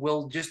friends who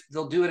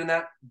they'll do it in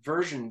that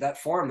version, that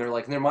form. They're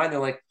like, in their mind, they're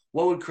like,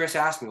 what would Chris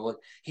ask me? Well,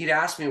 he'd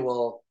ask me,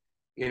 well,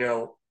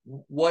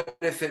 what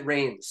if it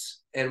rains,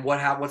 and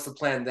what's the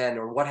plan then,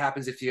 or what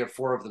happens if you have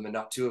four of them and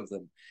not two of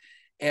them?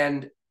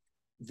 And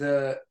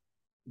the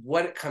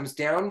what it comes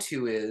down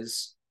to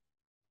is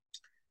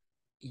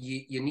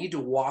you need to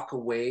walk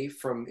away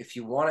from, if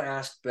you want to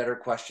ask better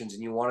questions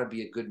and you want to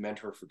be a good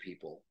mentor for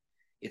people,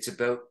 it's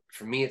about,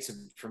 for me, it's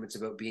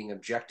about being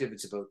objective.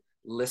 It's about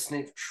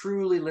listening,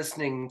 truly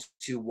listening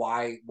to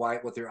why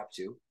what they're up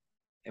to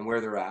and where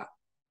they're at,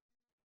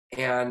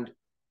 and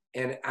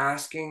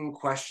asking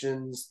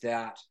questions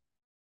that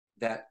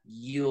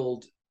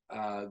yield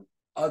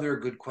other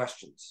good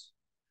questions.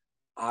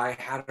 I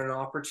had an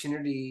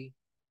opportunity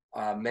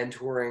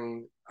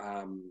mentoring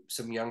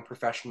some young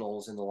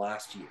professionals in the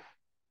last year,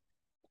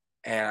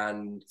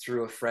 and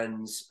through a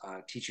friend's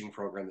teaching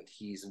program that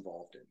he's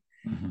involved in.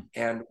 Mm-hmm.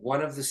 And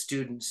one of the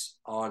students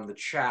on the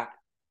chat,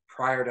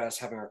 prior to us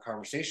having our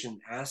conversation,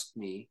 asked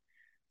me,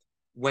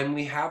 when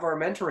we have our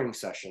mentoring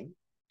session,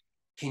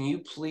 can you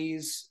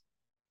please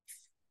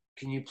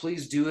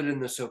do it in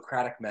the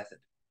Socratic method?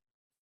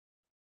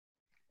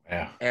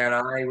 Yeah. And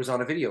I was on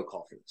a video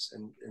call for this,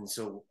 and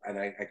so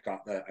I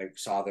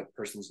saw the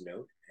person's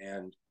note,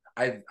 and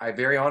I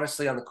very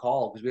honestly on the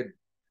call, because we had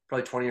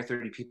probably 20 or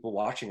 30 people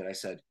watching it, I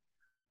said,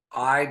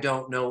 I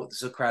don't know what the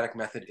Socratic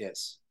method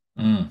is,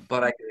 Mm.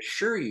 but I can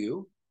assure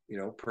you,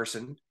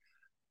 person,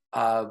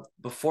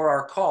 before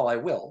our call, I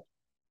will,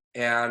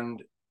 and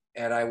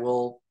I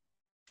will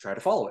try to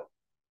follow it.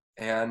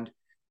 And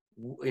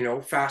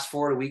fast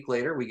forward a week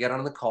later, we get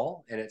on the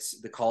call, and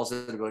the call's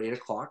at about 8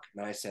 o'clock,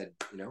 and I said,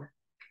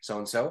 so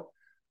and so,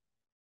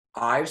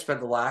 I've spent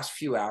the last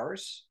few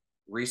hours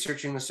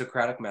researching the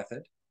Socratic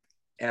method,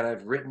 and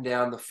I've written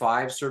down the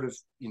 5 sort of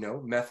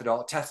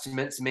methodology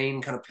testaments,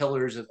 main kind of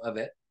pillars of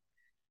it.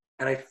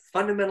 And I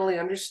fundamentally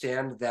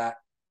understand that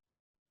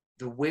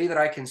the way that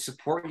I can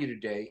support you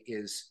today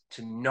is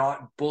to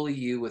not bully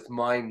you with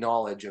my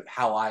knowledge of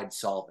how I'd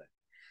solve it,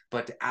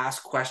 but to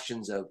ask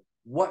questions of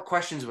what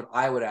questions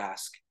I would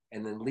ask,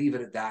 and then leave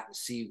it at that and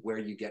see where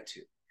you get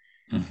to.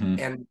 Mm-hmm.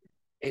 And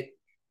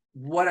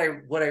what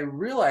I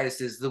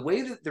realized is the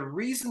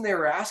reason they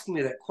were asking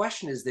me that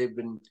question is they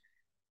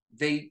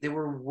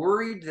were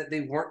worried that they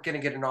weren't going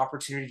to get an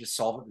opportunity to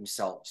solve it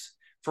themselves.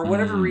 For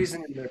whatever Mm.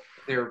 reason, in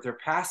their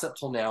past up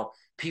till now,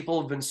 people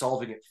have been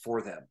solving it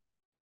for them.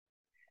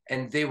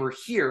 And they were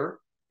here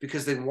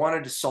because they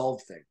wanted to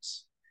solve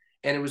things.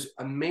 And it was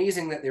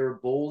amazing that they were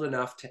bold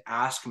enough to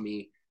ask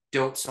me,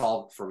 don't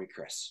solve it for me,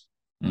 Chris.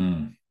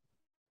 Mm.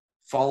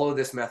 Follow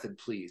this method,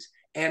 please.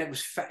 And it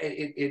was,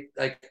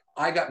 like,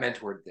 I got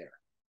mentored there.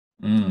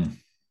 Mm.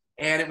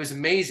 And it was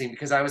amazing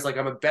because I was like,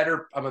 I'm a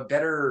better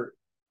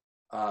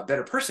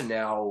person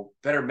now,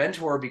 better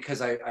mentor,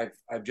 because I've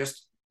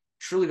just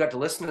truly got to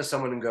listen to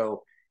someone and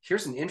go,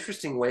 here's an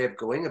interesting way of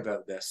going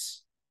about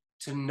this,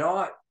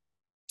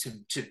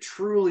 to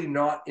truly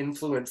not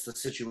influence the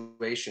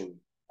situation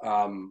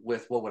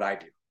with what would I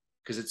do,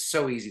 because it's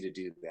so easy to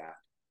do that.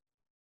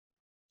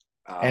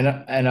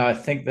 And I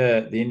think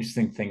the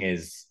interesting thing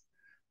is,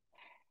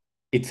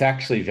 it's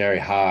actually very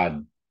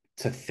hard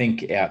to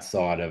think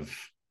outside of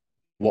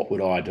what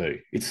would I do.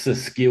 It's a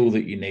skill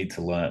that you need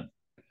to learn.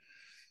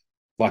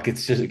 Like,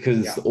 it's just because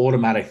it's the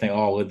automatic thing.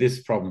 Oh, well,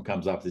 this problem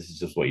comes up, this is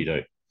just what you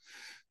do.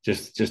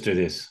 Just do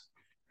this.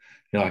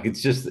 Like,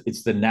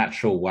 it's the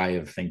natural way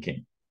of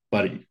thinking.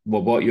 But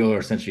what you're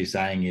essentially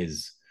saying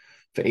is,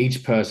 for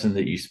each person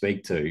that you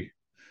speak to,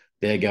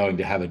 they're going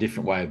to have a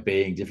different way of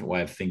being, different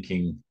way of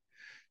thinking,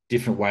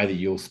 different way that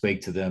you'll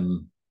speak to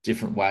them,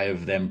 different way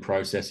of them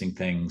processing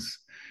things,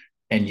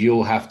 and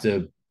you'll have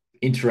to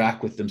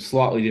interact with them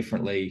slightly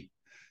differently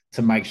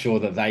to make sure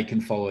that they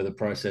can follow the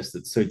process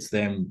that suits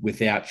them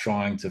without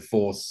trying to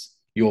force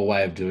your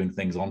way of doing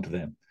things onto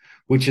them,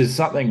 which is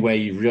something where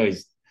you really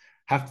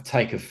have to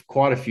take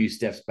quite a few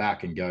steps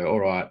back and go, all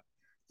right,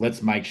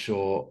 let's make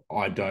sure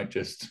I don't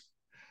just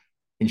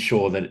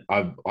ensure that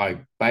I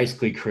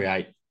basically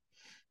create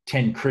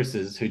 10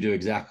 Chris's who do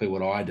exactly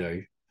what I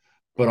do,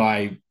 but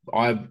I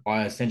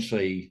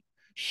essentially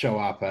show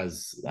up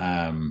as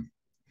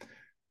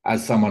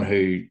someone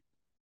who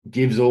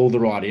gives all the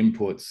right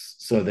inputs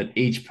so that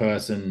each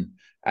person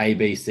A,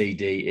 B, C,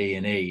 D, E,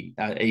 and E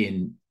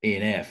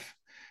and F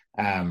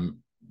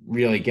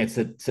really gets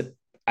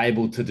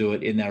able to do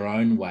it in their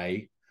own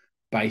way,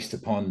 based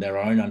upon their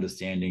own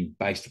understanding,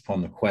 based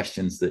upon the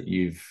questions that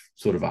you've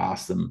sort of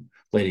asked them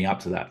leading up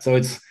to that. So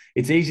it's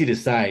easy to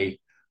say,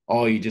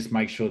 oh, you just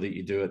make sure that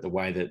you do it the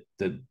way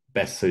that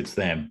best suits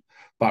them.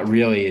 But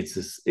really,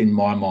 in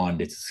my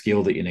mind, it's a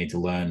skill that you need to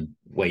learn,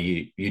 where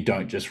you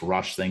don't just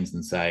rush things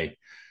and say,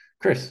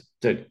 Chris,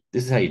 dude,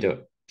 this is how you do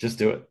it. Just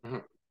do it.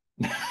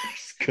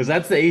 Because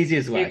that's the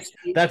easiest way.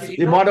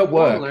 It might not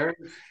work.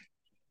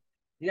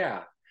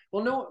 Yeah.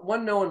 Well, no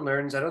one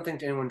learns. I don't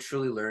think anyone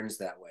truly learns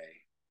that way.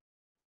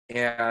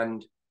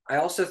 And I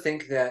also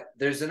think that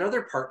there's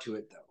another part to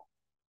it, though.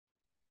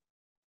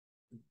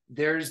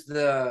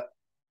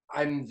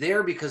 I'm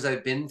there because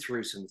I've been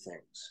through some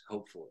things,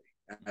 hopefully,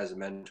 as a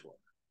mentor.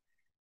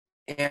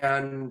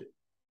 And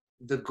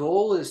the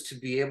goal is to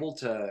be able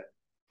to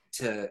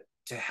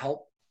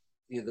help,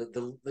 you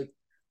know,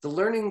 the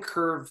learning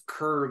curve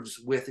curves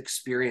with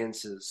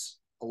experiences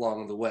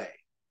along the way,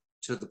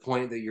 to the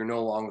point that you're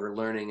no longer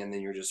learning and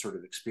then you're just sort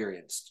of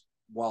experienced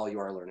while you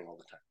are learning all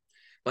the time.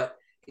 But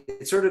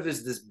it sort of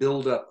is this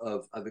buildup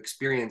of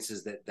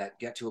experiences that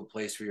get to a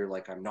place where you're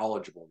like, I'm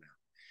knowledgeable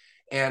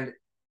now. And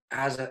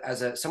as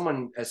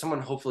someone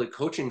hopefully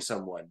coaching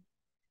someone,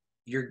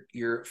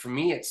 for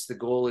me, it's the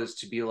goal is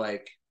to be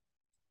like,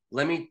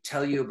 let me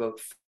tell you about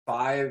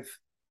 5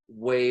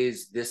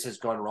 ways this has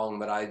gone wrong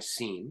that I've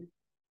seen,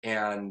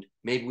 and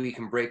maybe we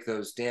can break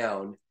those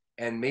down,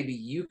 and maybe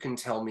you can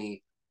tell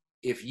me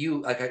if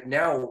you like.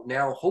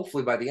 Now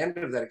hopefully by the end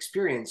of that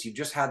experience, you've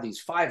just had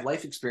these 5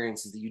 life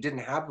experiences that you didn't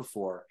have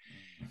before,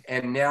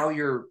 and now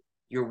you're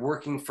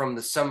working from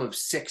the sum of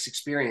 6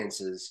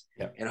 experiences.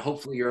 Yep. And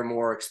hopefully you're a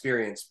more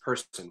experienced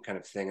person, kind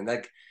of thing. And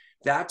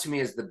that to me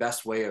is the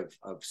best way of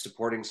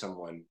supporting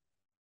someone,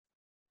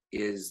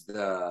 is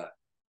the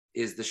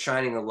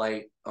shining a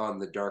light on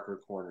the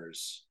darker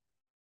corners,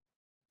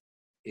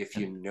 if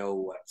you know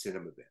what's in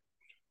them a bit.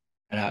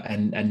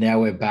 And now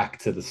we're back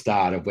to the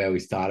start of where we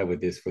started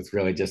with this, with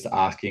really just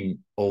asking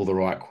all the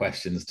right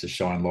questions to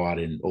shine light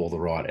in all the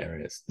right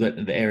areas,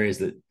 the areas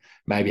that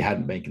maybe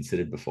hadn't been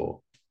considered before.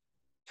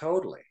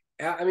 Totally.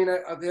 I mean,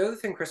 the other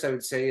thing, Chris, I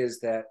would say is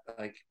that,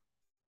 like,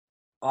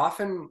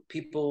 often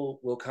people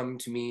will come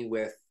to me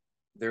with,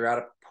 they're at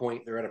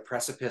a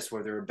precipice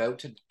where they're about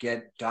to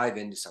dive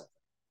into something.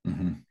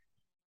 Mm-hmm.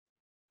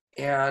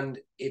 And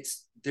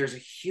there's a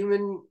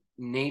human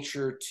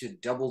nature to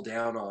double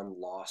down on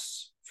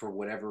loss for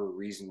whatever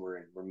reason we're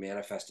in. We're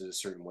manifested a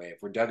certain way.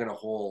 If we're dug in a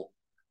hole,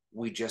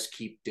 we just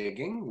keep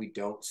digging. We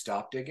don't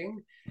stop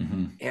digging.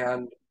 Mm-hmm.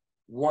 And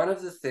one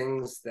of the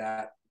things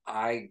that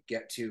I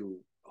get to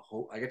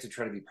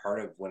try to be part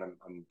of when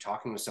I'm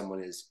talking with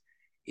someone is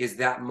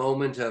that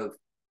moment of,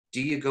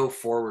 do you go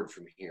forward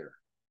from here?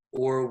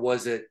 Or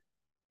was it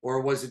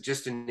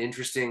just an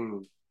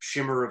interesting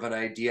shimmer of an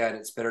idea, and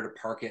it's better to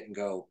park it and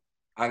go,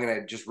 I'm going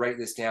to just write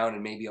this down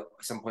and maybe at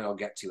some point I'll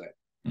get to it.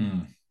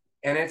 Mm.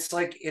 And it's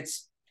like,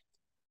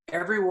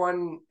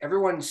 everyone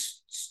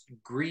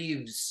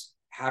grieves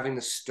having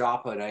to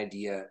stop an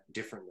idea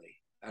differently.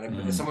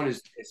 And as someone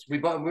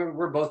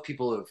we're both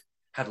people who've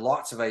had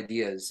lots of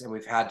ideas, and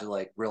we've had to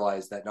like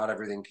realize that not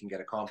everything can get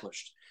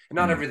accomplished, and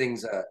not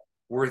everything's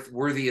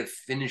worthy of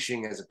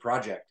finishing as a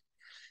project,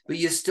 but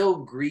you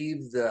still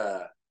grieve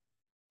the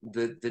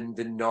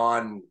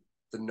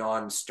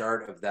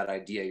non-start of that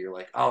idea. You're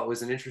like, oh, it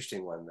was an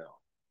interesting one though.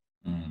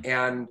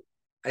 And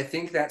I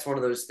think that's one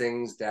of those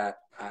things that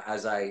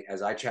as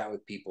I chat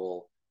with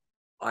people,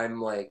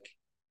 I'm like,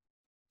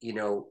 you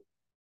know,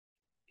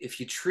 if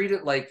you treat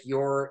it like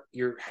you're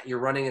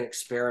running an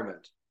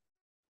experiment,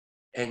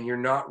 and you're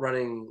not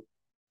running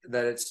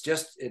that, it's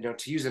just, you know,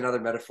 to use another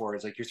metaphor,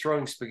 it's like you're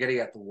throwing spaghetti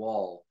at the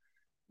wall.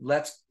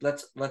 Let's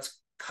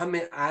come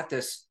in at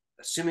this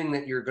assuming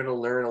that you're going to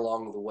learn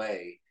along the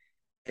way,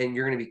 and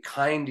you're going to be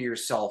kind to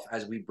yourself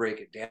as we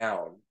break it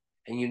down,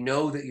 and you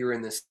know that you're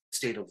in this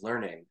state of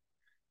learning.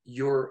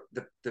 You're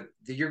going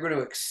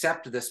to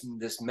accept this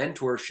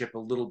mentorship a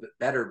little bit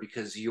better,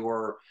 because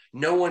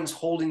no one's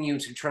holding you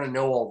to trying to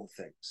know all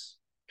the things.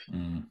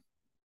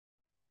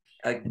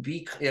 Like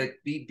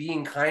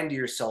being kind to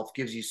yourself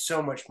gives you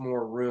so much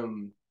more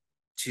room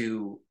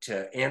to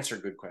answer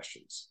good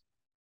questions.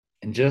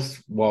 And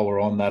just while we're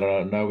on that,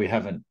 I know we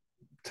haven't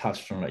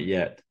touched on it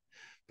yet,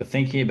 but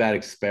thinking about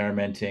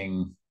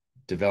experimenting,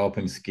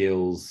 developing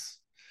skills,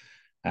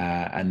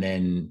 and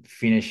then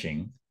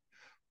finishing.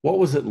 What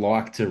was it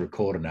like to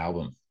record an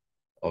album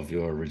of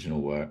your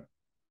original work?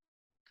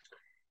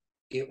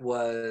 It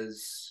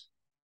was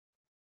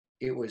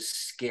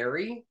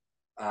scary.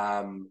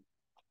 Um,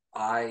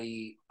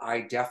 I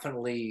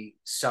definitely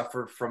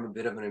suffered from a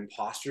bit of an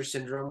imposter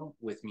syndrome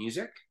with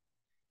music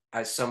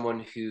as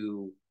someone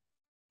who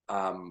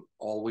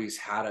always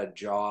had a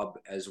job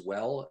as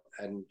well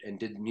and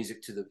did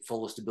music to the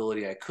fullest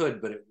ability I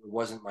could, but it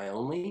wasn't my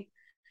only.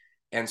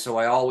 And so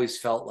I always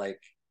felt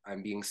like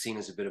I'm being seen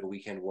as a bit of a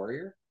weekend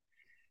warrior.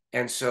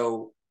 And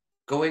so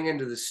going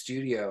into the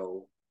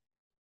studio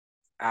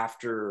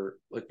after,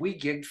 like, we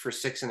gigged for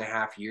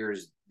 6.5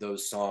 years,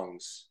 those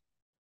songs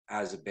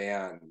as a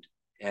band,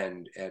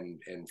 and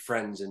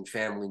friends and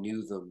family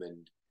knew them,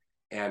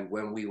 and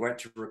when we went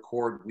to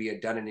record, we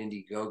had done an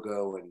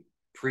Indiegogo and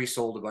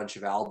pre-sold a bunch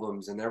of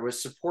albums, and there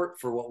was support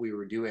for what we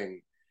were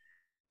doing,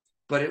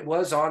 but it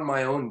was on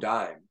my own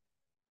dime.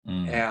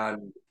 Mm,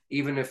 And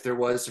even if there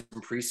was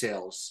some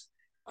pre-sales,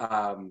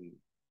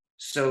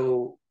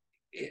 so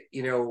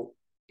you know,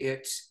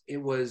 it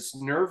was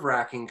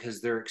nerve-wracking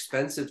because they're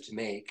expensive to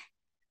make.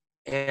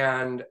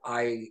 And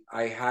I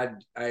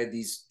had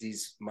these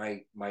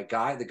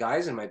the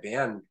guys in my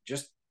band,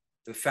 just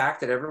the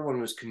fact that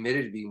everyone was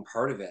committed to being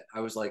part of it.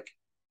 I was like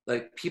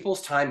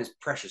people's time is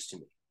precious to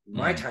me.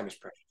 My mm, time is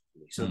precious to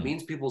me. So it mm,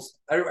 means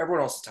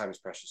everyone else's time is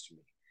precious to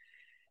me.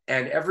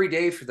 And every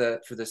day for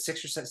the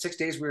 6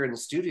 days we were in the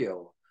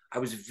studio, I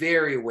was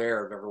very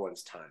aware of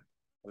everyone's time.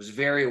 I was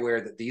very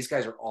aware that these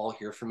guys are all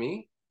here for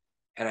me,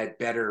 and I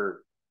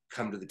better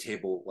come to the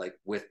table like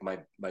with my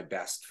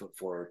best foot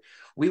forward.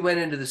 We went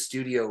into the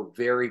studio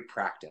very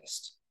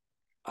practiced.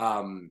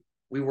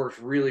 We worked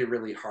really,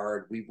 really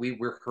hard. We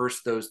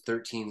rehearsed those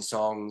 13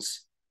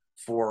 songs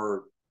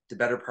for the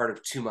better part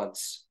of 2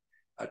 months,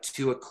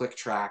 to a click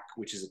track,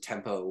 which is a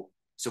tempo.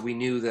 So we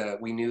knew that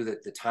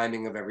the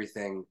timing of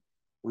everything.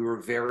 We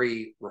were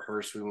very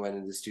rehearsed. We went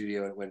into the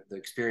studio, and the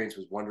experience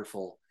was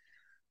wonderful.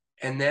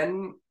 And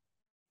then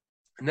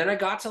I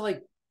got to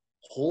like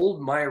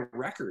hold my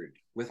record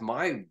with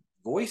my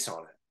voice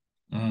on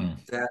it,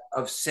 mm. that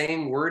of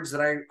saying words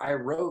that I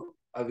wrote,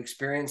 of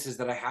experiences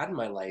that I had in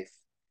my life.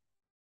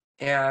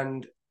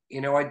 And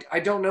I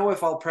don't know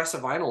if I'll press a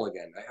vinyl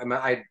again.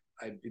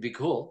 It'd be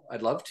cool.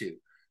 I'd love to,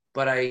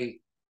 but I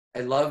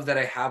love that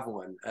I have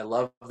one. I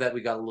love that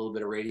we got a little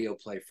bit of radio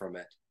play from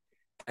it,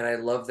 and I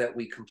love that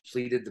we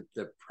completed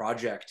the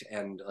project.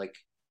 And like,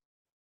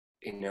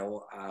 it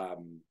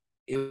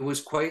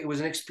was quite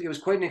an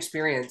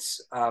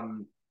experience,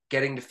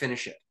 getting to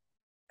finish it,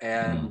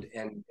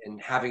 Mm.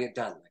 and having it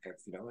done. Like,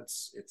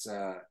 it's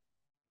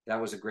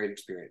that was a great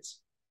experience.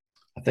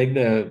 I think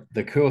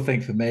the cool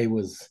thing for me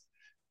was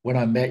when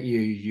I met you,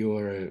 you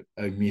were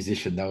a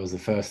musician. That was the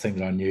first thing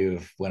that I knew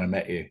of when I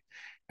met you.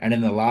 And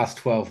in the last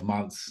 12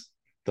 months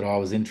that I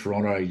was in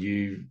Toronto,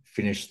 you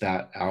finished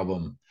that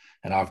album.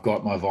 And I've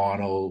got my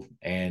vinyl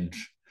and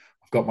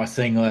I've got my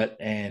singlet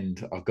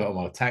and I've got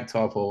my tank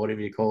top or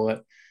whatever you call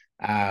it.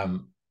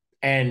 Um,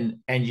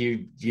 and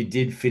you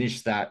did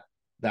finish that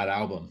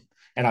album.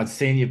 And I'd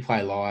seen you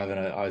play live, and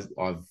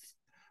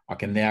I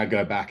can now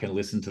go back and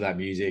listen to that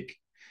music.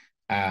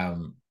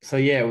 So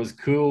yeah, it was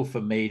cool for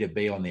me to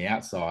be on the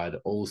outside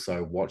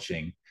also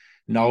watching,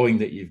 knowing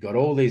that you've got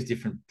all these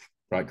different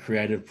like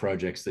creative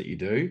projects that you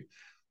do,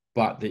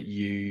 but that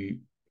you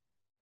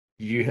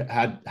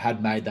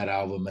had made that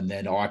album, and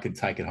then I could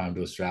take it home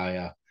to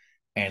Australia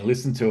and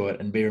listen to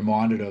it and be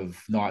reminded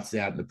of nights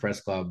out in the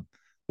press club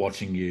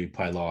watching you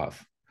play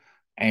live.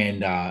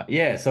 And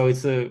yeah, so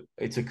it's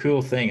a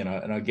cool thing, and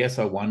I guess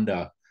I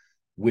wonder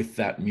with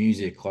that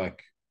music,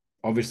 like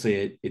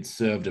obviously it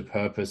served a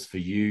purpose for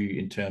you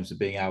in terms of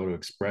being able to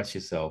express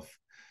yourself.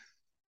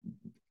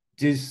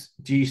 Do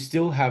you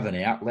still have an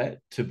outlet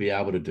to be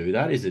able to do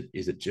that? Is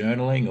it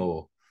journaling,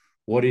 or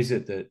what is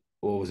it that,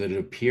 or was it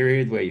a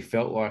period where you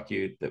felt like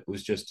you that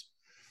was just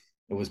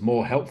it was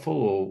more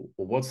helpful,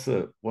 or what's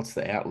the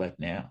outlet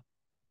now?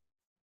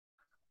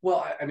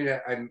 Well, I mean,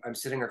 I'm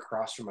sitting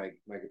across from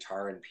my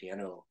guitar and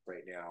piano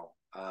right now.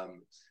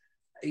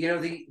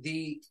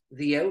 The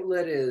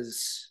outlet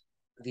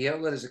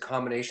is a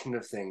combination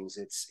of things.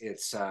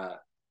 It's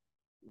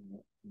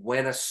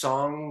when a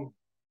song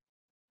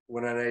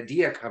when an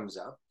idea comes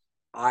up,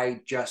 I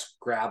just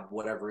grab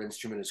whatever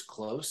instrument is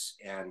close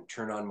and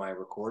turn on my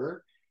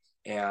recorder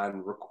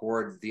and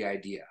record the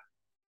idea.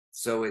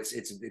 So it's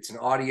an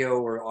audio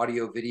or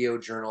audio video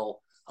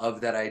journal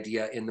of that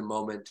idea in the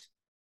moment,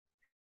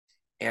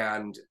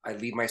 and I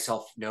leave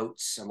myself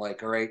notes. I'm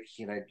like, all right,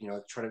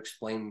 try to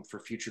explain for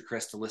future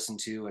Chris to listen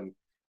to, and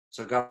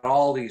so I've got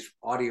all these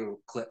audio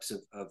clips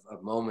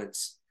of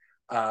moments.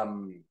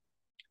 Um,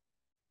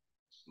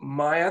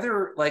 my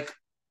other like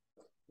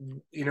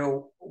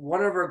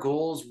one of our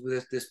goals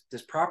with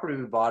this property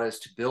we bought is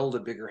to build a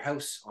bigger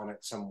house on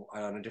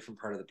a different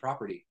part of the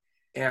property.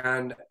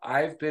 And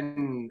I've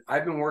been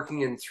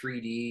working in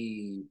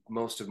 3D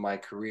most of my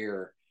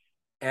career,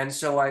 and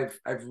so I've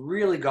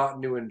really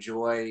gotten to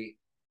enjoy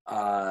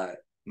uh,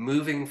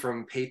 moving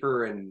from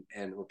paper or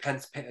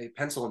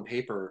pencil and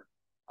paper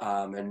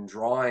and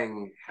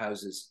drawing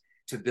houses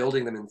to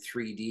building them in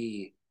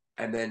 3D,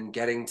 and then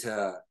getting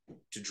to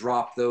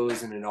drop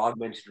those in an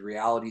augmented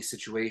reality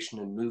situation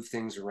and move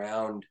things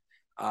around.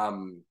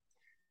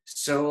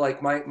 So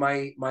like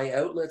my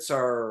outlets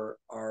are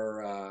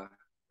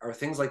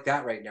things like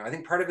that right now. I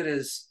think part of it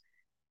is,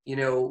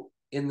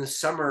 in the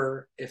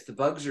summer, if the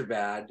bugs are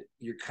bad,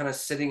 you're kind of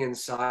sitting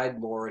inside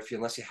more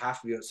unless you have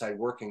to be outside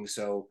working.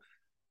 So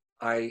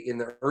in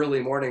the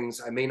early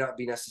mornings, I may not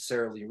be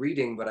necessarily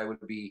reading, but I would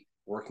be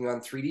working on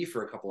 3D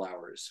for a couple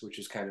hours, which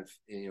is kind of,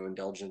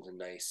 indulgent and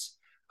nice.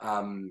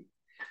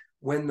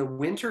 When the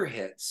winter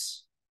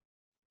hits,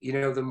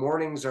 the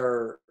mornings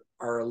are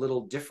a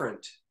little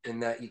different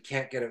in that you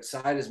can't get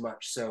outside as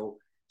much. So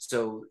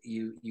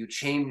you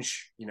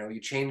change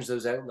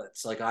those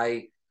outlets. Like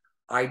I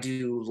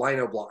do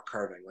lino block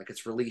carving, like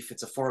it's relief.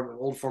 It's an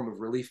old form of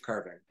relief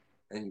carving,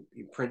 and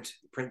you print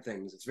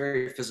things. It's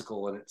very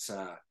physical, and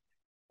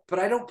but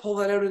I don't pull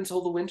that out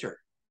until the winter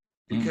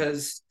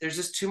because there's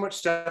just too much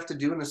stuff to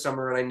do in the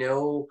summer. And I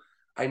know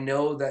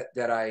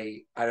that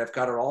I've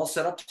got it all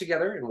set up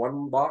together in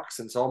one box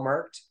and it's all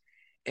marked,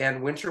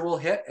 and winter will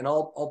hit and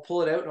I'll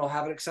pull it out and I'll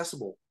have it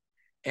accessible.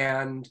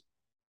 And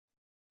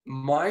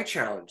my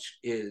challenge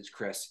is,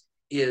 Chris,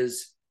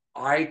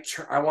 I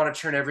want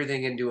to turn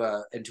everything into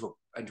a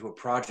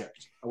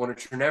project. I want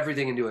to turn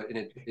everything into a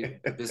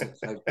business.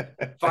 Like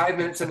 5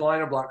 minutes in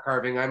lino block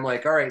carving, I'm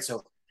like, all right,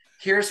 so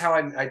here's how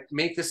I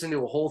make this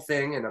into a whole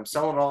thing, and I'm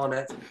selling it all on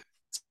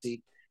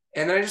Etsy.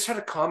 And then I just had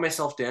to calm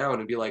myself down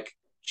and be like,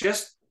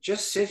 just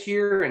sit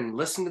here and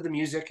listen to the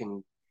music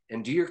and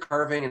do your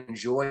carving and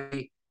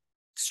enjoy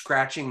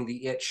scratching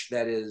the itch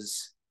that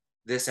is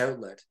this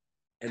outlet,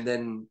 and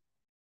then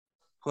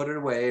put it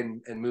away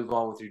and move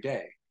on with your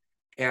day.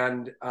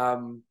 And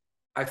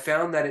I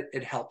found that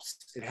it helps.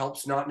 It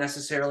helps not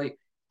necessarily,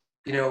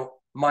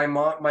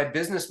 my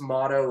business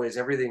motto is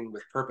everything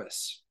with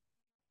purpose.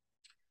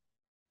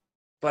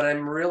 But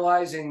I'm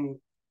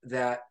realizing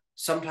that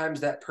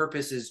sometimes that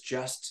purpose is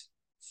just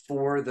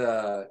for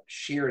the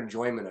sheer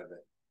enjoyment of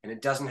it. And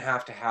it doesn't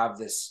have to have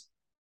this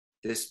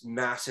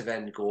massive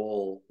end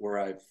goal where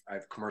I've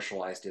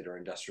commercialized it or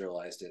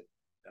industrialized it.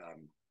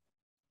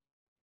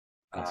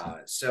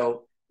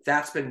 So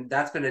that's been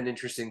an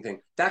interesting thing.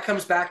 That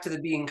comes back to the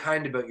being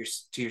kind to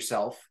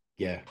yourself.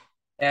 Yeah.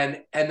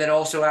 And then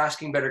also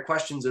asking better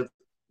questions of,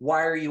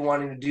 why are you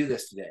wanting to do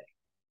this today?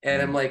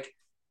 And I'm like,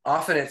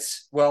 often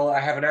it's, well, I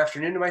have an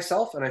afternoon to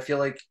myself and I feel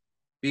like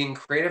being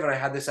creative and I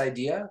had this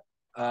idea.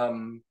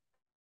 I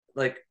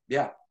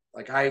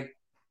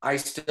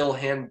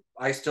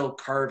still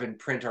carve and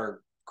print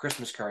our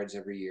Christmas cards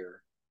every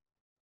year.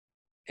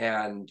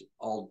 And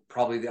I'll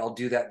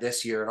do that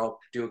this year, and I'll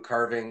do a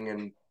carving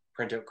and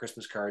print out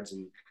Christmas cards,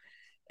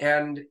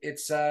 and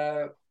it's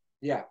so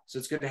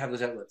it's good to have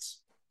those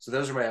outlets. So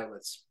those are my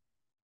outlets.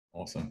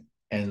 Awesome.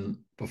 And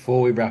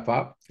before we wrap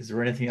up, is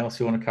there anything else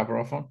you want to cover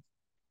off on?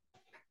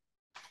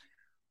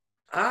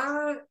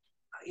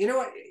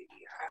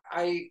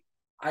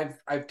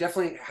 I've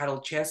definitely had a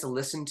chance to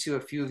listen to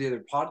a few of the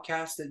other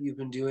podcasts that you've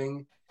been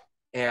doing,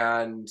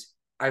 and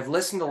I've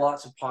listened to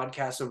lots of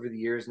podcasts over the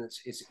years, and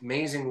it's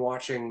amazing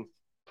watching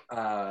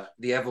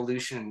the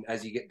evolution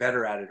as you get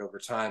better at it over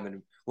time.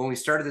 And when we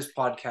started this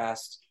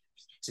podcast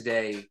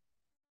today,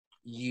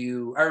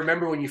 I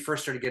remember when you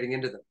first started getting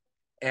into them,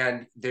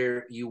 and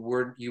you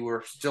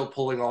were still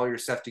pulling all your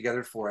stuff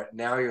together for it.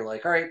 Now you're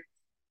like, all right,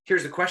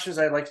 here's the questions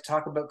I'd like to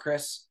talk about,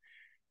 Chris,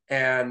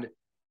 and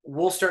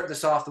we'll start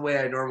this off the way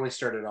I normally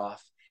start it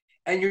off.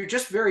 And you're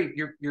just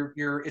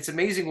it's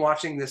amazing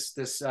watching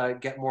this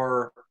get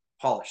more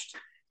polished.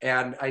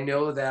 And I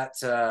know that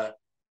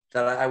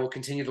I will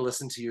continue to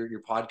listen to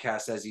your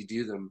podcasts as you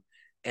do them,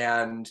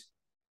 and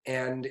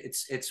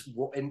it's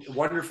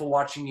wonderful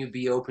watching you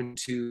be open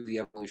to the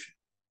evolution.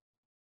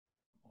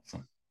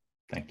 Awesome.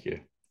 Thank you.